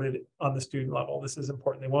reported on the student level. This is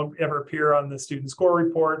important. They won't ever appear on the student score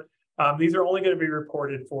report. These are only going to be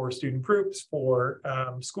reported for student groups, for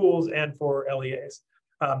schools, and for LEAs.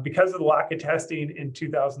 Because of the lack of testing in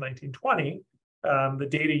 2019-20, the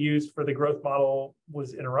data used for the growth model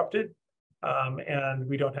was interrupted, and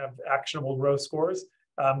we don't have actionable growth scores.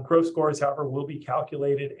 Growth scores, however, will be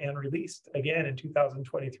calculated and released again in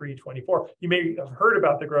 2023-24. You may have heard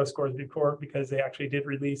about the growth scores before because they actually did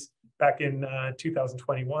release back in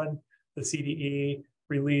 2021. The CDE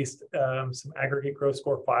released some aggregate growth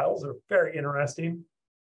score files. They're very interesting.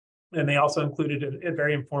 And they also included a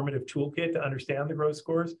very informative toolkit to understand the growth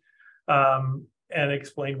scores and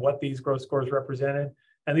explain what these growth scores represented.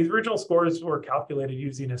 And these original scores were calculated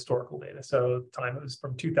using historical data. So time it was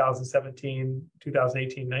from 2017,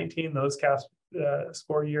 2018, 19, those CAASPP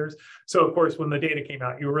score years. So of course, when the data came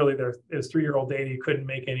out, it was 3-year-old data. You couldn't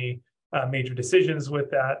make any major decisions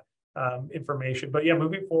with that information. But yeah,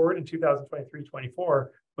 moving forward in 2023-24,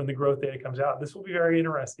 when the growth data comes out, this will be very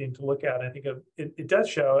interesting to look at. I think it does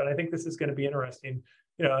show, and I think this is going to be interesting.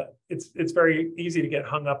 It's very easy to get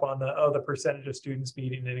hung up on the percentage of students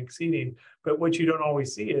meeting and exceeding, but what you don't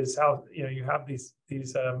always see is how you have these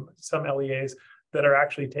some LEAs that are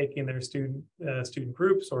actually taking their student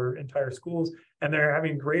groups or entire schools, and they're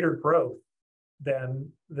having greater growth than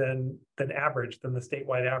average, than the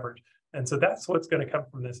statewide average. And so that's what's going to come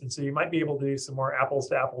from this. And so you might be able to do some more apples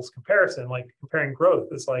to apples comparison, like comparing growth.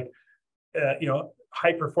 It's like,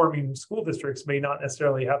 high performing school districts may not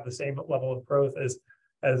necessarily have the same level of growth as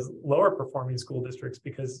lower performing school districts,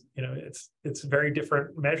 because it's a very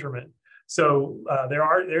different measurement. So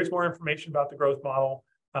there's more information about the growth model.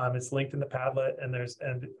 It's linked in the Padlet,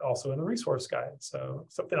 and also in the resource guide. So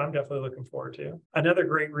something I'm definitely looking forward to. Another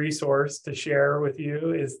great resource to share with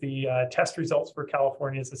you is the test results for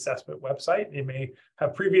California's assessment website. You may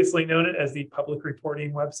have previously known it as the public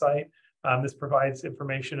reporting website. This provides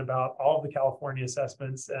information about all of the California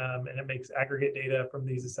assessments, and it makes aggregate data from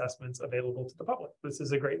these assessments available to the public. This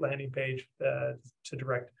is a great landing page to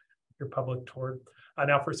direct your public toward.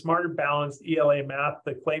 Now, for smarter, balanced ELA math,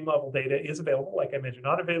 the claim level data is available. Like I mentioned,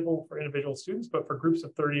 not available for individual students, but for groups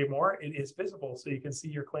of 30 or more, it is visible. So you can see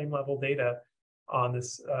your claim level data on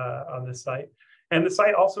this site. And the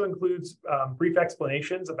site also includes brief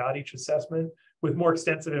explanations about each assessment with more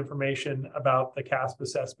extensive information about the CAASPP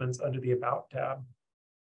assessments under the About tab.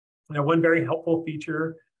 Now, one very helpful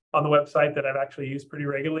feature on the website that I've actually used pretty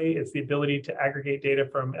regularly is the ability to aggregate data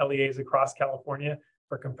from LEAs across California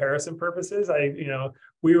for comparison purposes.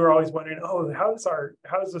 We were always wondering, oh, how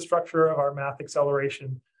does the structure of our math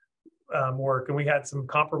acceleration work? And we had some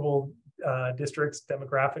comparable districts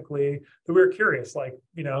demographically that we were curious, like,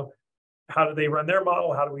 how do they run their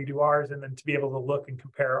model? How do we do ours? And then to be able to look and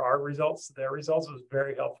compare our results to their results was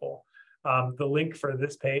very helpful. The link for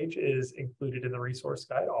this page is included in the resource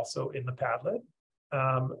guide, also in the Padlet.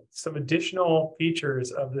 Some additional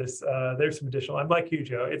features of this, there's some additional, I'm like you,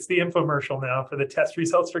 Joe, it's the infomercial now for the test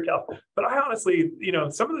results for Cal. But I honestly,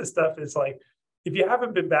 some of this stuff is like, if you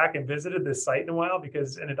haven't been back and visited this site in a while,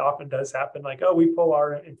 and it often does happen, like, oh, we pull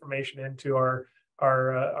our information into our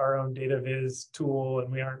own data viz tool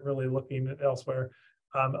and we aren't really looking elsewhere.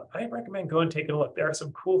 I recommend going and taking a look. There are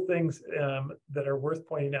some cool things that are worth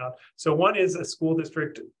pointing out. So one is a school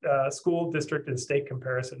district and state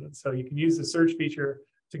comparison. And so you can use the search feature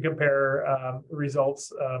to compare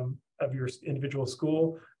results of your individual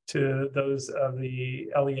school to those of the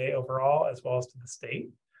LEA overall, as well as to the state.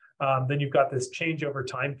 Then you've got this change over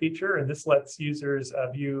time feature, and this lets users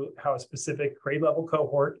view how a specific grade level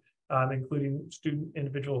cohort, including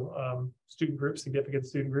individual student groups, significant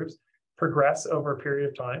student groups, progress over a period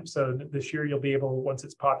of time. So this year you'll be able, once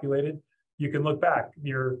it's populated, you can look back.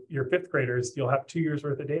 Your fifth graders, you'll have 2 years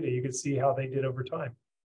worth of data. You can see how they did over time.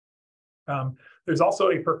 There's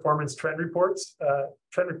also a performance trend report,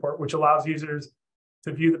 which allows users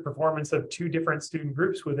to view the performance of 2 different student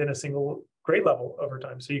groups within a single grade level over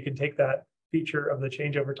time. So you can take that feature of the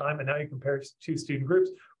change over time, and now you compare 2 student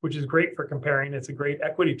groups, which is great for comparing. It's a great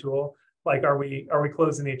equity tool. Like, are we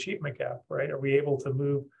closing the achievement gap, right? Are we able to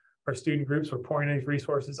move our student groups? We're pouring in these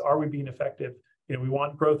resources. Are we being effective? We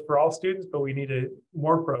want growth for all students, but we need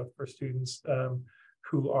more growth for students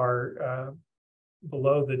who are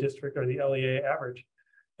below the district or the LEA average.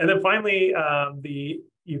 And then finally,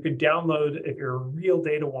 you can download, if you're a real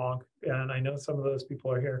data wonk, and I know some of those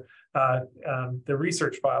people are here, the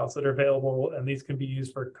research files that are available, and these can be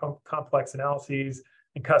used for complex analyses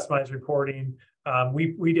and customized reporting.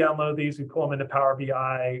 We download these, we pull them into Power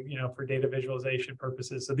BI, for data visualization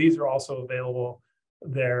purposes. So these are also available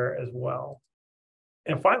there as well.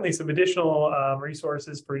 And finally, some additional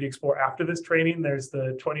resources for you to explore after this training. There's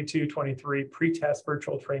the 22-23 pre-test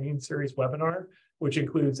virtual training series webinar, which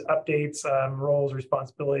includes updates, roles,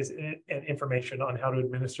 responsibilities, and information on how to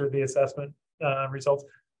administer the assessment results.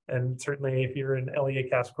 And certainly if you're an LEA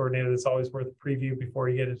CAASPP coordinator, it's always worth a preview before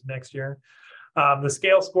you get into next year. The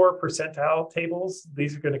scale score percentile tables,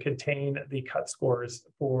 these are going to contain the cut scores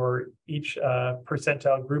for each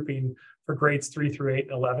percentile grouping for grades 3 through 8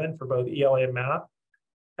 and 11 for both ELA and math.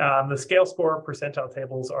 The scale score percentile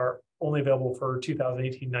tables are only available for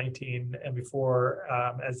 2018-19 and before,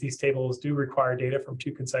 as these tables do require data from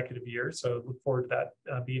 2 consecutive years. So look forward to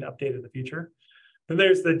that being updated in the future. Then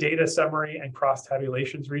there's the data summary and cross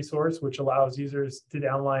tabulations resource, which allows users to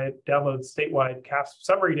download statewide CAASPP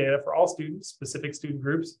summary data for all students, specific student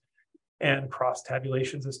groups, and cross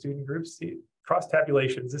tabulations of student groups. See, cross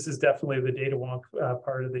tabulations, this is definitely the data wonk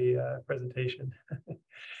part of the presentation.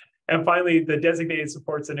 And finally, the designated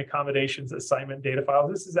supports and accommodations assignment data files.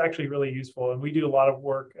 This is actually really useful. And we do a lot of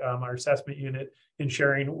work, our assessment unit, in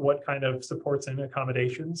sharing what kind of supports and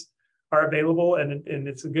accommodations are available. And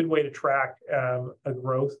it's a good way to track a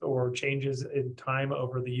growth or changes in time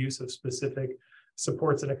over the use of specific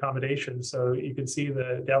supports and accommodations. So you can see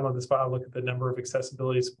download this file, look at the number of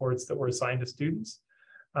accessibility supports that were assigned to students.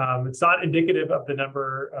 It's not indicative of the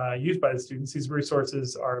number used by the students. These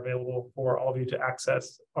resources are available for all of you to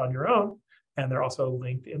access on your own, and they're also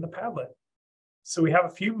linked in the Padlet. So we have a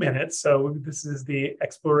few minutes, so this is the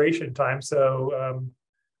exploration time. So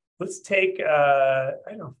let's take, I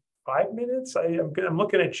don't know, 5 minutes? I'm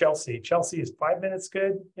looking at Chelsea. Chelsea, is 5 minutes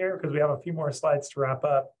good here? Because we have a few more slides to wrap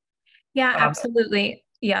up. Yeah, absolutely.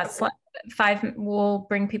 Yes, 5, we'll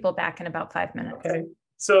bring people back in about 5 minutes. Okay.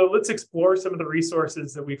 So let's explore some of the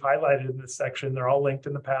resources that we've highlighted in this section. They're all linked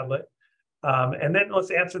in the Padlet. And then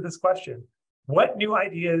let's answer this question. What new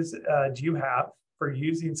ideas do you have for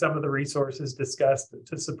using some of the resources discussed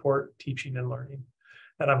to support teaching and learning?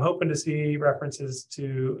 And I'm hoping to see references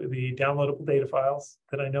to the downloadable data files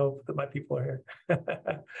that I know that my people are here.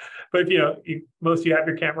 But if most of you have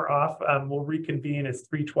your camera off, we'll reconvene. It's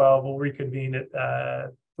 3:12. We'll reconvene at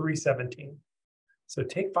 3:17. So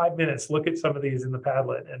take 5 minutes, look at some of these in the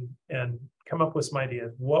Padlet and come up with some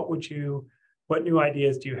ideas. What would you what new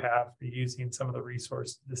ideas do you have for using some of the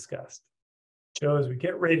resources discussed? Joe, as we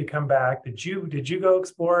get ready to come back, did you go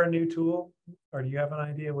explore a new tool, or do you have an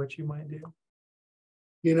idea what you might do?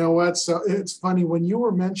 You know what? So it's funny when you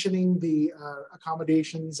were mentioning the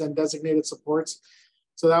accommodations and designated supports.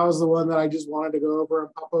 So that was the one that I just wanted to go over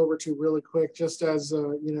and pop over to really quick, just as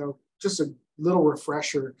just a little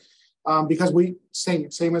refresher, because we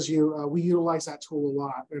same as you, we utilize that tool a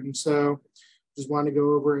lot, and so just wanted to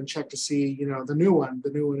go over and check to see, the new one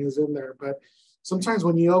is in there. But sometimes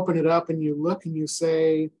when you open it up and you look and you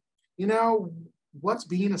say, what's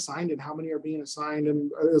being assigned and how many are being assigned, and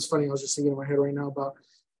it's funny, I was just thinking in my head right now about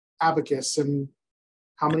abacus and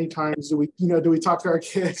how many times do we talk to our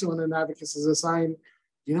kids when an abacus is assigned?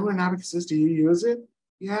 You know what an abacus is? Do you use it?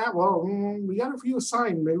 Yeah, well, we got a few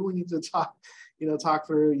assigned. Maybe we need to talk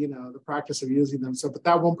through, the practice of using them. So, but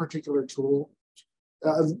that one particular tool,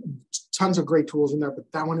 tons of great tools in there,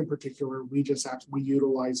 but that one in particular, we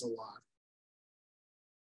utilize a lot.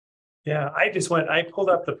 Yeah, I pulled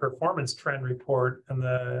up the performance trend report in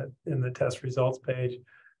the test results page.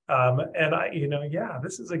 And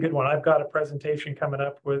this is a good one. I've got a presentation coming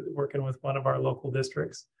up working with one of our local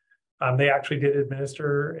districts. They actually did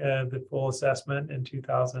administer the full assessment in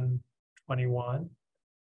 2021.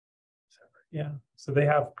 So they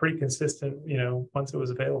have pretty consistent, once it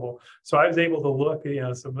was available. So I was able to look,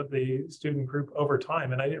 some of the student group over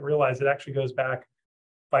time, and I didn't realize it actually goes back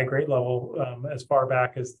by grade level as far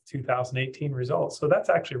back as 2018 results. So that's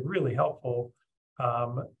actually really helpful.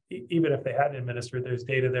 Even if they hadn't administered, there's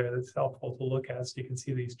data there that's helpful to look at, so you can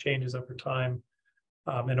see these changes over time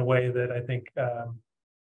in a way that I think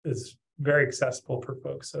is very accessible for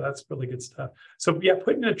folks. So that's really good stuff. So yeah,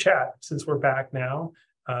 put in a chat, since we're back now.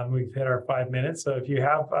 We've hit our 5 minutes. So if you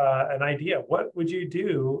have an idea, what would you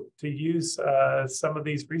do to use some of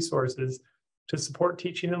these resources to support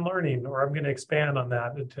teaching and learning? Or I'm going to expand on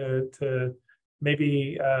that to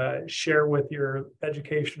maybe share with your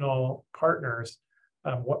educational partners.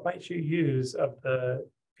 What might you use of the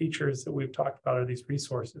features that we've talked about, or these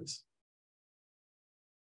resources?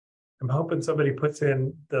 I'm hoping somebody puts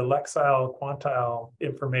in the Lexile quantile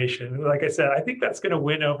information. Like I said, I think that's going to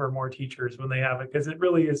win over more teachers when they have it, because it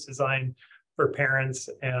really is designed for parents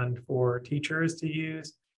and for teachers to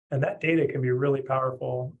use. And that data can be really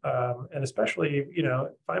powerful. And especially,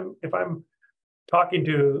 if I'm talking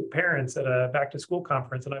to parents at a back to school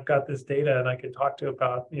conference and I've got this data and I can talk to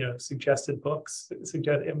about, suggested books,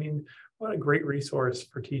 what a great resource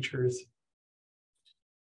for teachers.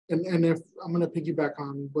 And if I'm going to piggyback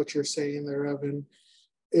on what you're saying there, Evan,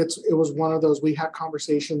 it was one of those, we had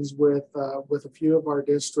conversations with a few of our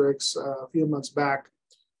districts a few months back,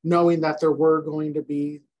 knowing that there were going to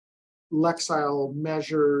be Lexile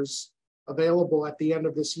measures available at the end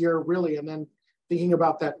of this year, really, and then thinking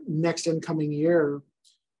about that next incoming year.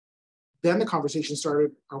 Then the conversation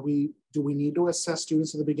started, do we need to assess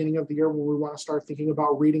students at the beginning of the year when we want to start thinking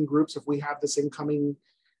about reading groups if we have this incoming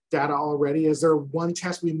data already? Is there one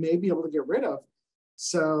test we may be able to get rid of?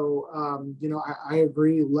 So, I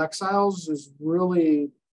agree. Lexiles is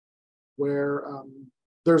really where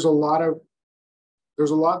there are a lot of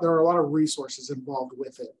resources involved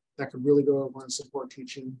with it that could really go over and support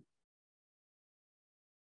teaching.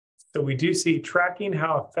 So we do see tracking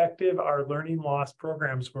how effective our learning loss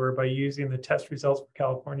programs were by using the test results for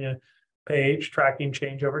California page, tracking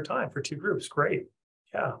change over time for 2 groups. Great.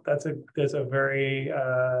 Yeah, that's a very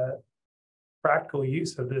practical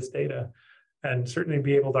use of this data, and certainly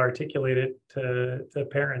be able to articulate it to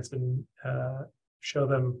parents and show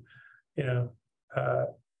them, the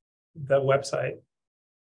website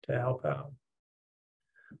to help out.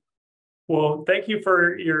 Well, thank you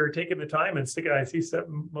for your taking the time and sticking. I see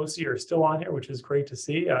most of you are still on here, which is great to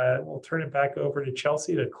see. We'll turn it back over to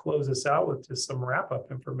Chelsea to close us out with just some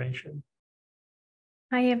wrap-up information.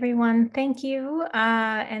 Hi, everyone. Thank you.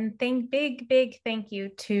 And big thank you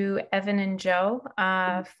to Evan and Joe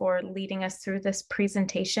for leading us through this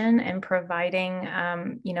presentation and providing,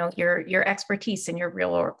 your expertise and your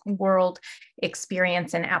real world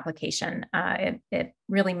experience and application. It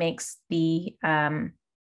really makes the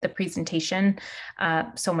presentation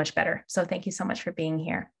so much better. So thank you so much for being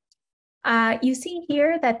here. You see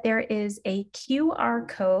here that there is a QR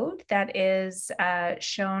code that is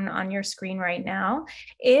shown on your screen right now.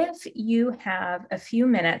 If you have a few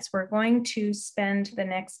minutes, we're going to spend the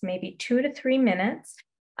next maybe 2 to 3 minutes.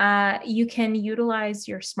 You can utilize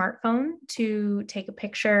your smartphone to take a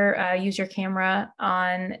picture, use your camera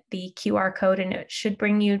on the QR code, and it should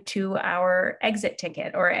bring you to our exit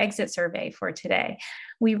ticket or exit survey for today.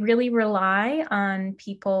 We really rely on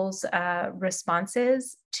people's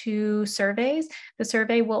responses 2 surveys. The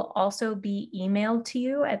survey will also be emailed to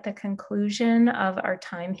you at the conclusion of our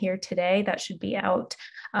time here today. That should be out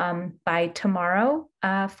by tomorrow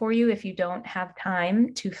for you if you don't have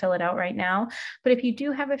time to fill it out right now. But if you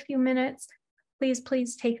do have a few minutes,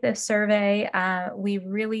 please take this survey. We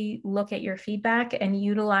really look at your feedback and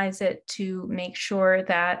utilize it to make sure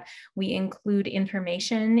that we include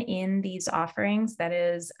information in these offerings that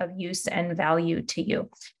is of use and value to you.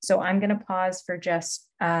 So I'm going to pause for just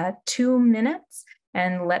 2 minutes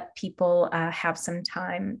and let people have some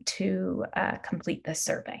time to complete this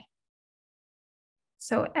survey.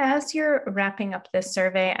 So as you're wrapping up this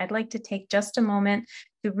survey, I'd like to take just a moment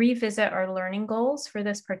to revisit our learning goals for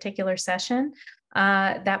this particular session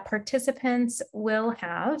that participants will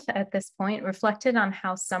have at this point reflected on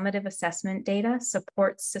how summative assessment data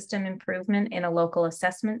supports system improvement in a local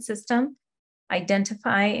assessment system,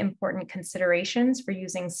 identify important considerations for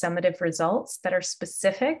using summative results that are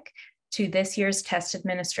specific to this year's test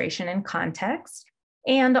administration and context,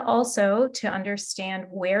 and also to understand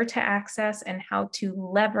where to access and how to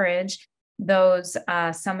leverage those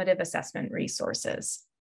summative assessment resources.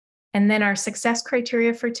 And then our success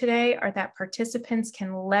criteria for today are that participants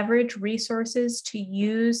can leverage resources to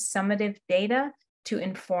use summative data to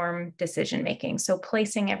inform decision-making. So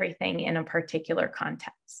placing everything in a particular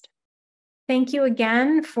context. Thank you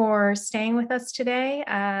again for staying with us today.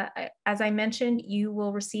 As I mentioned, you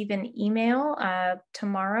will receive an email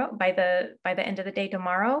tomorrow by the end of the day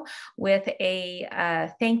tomorrow with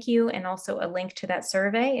a thank you and also a link to that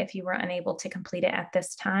survey if you were unable to complete it at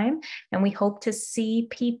this time. And we hope to see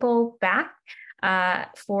people back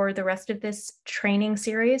for the rest of this training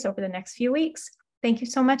series over the next few weeks. Thank you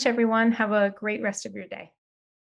so much, everyone. Have a great rest of your day.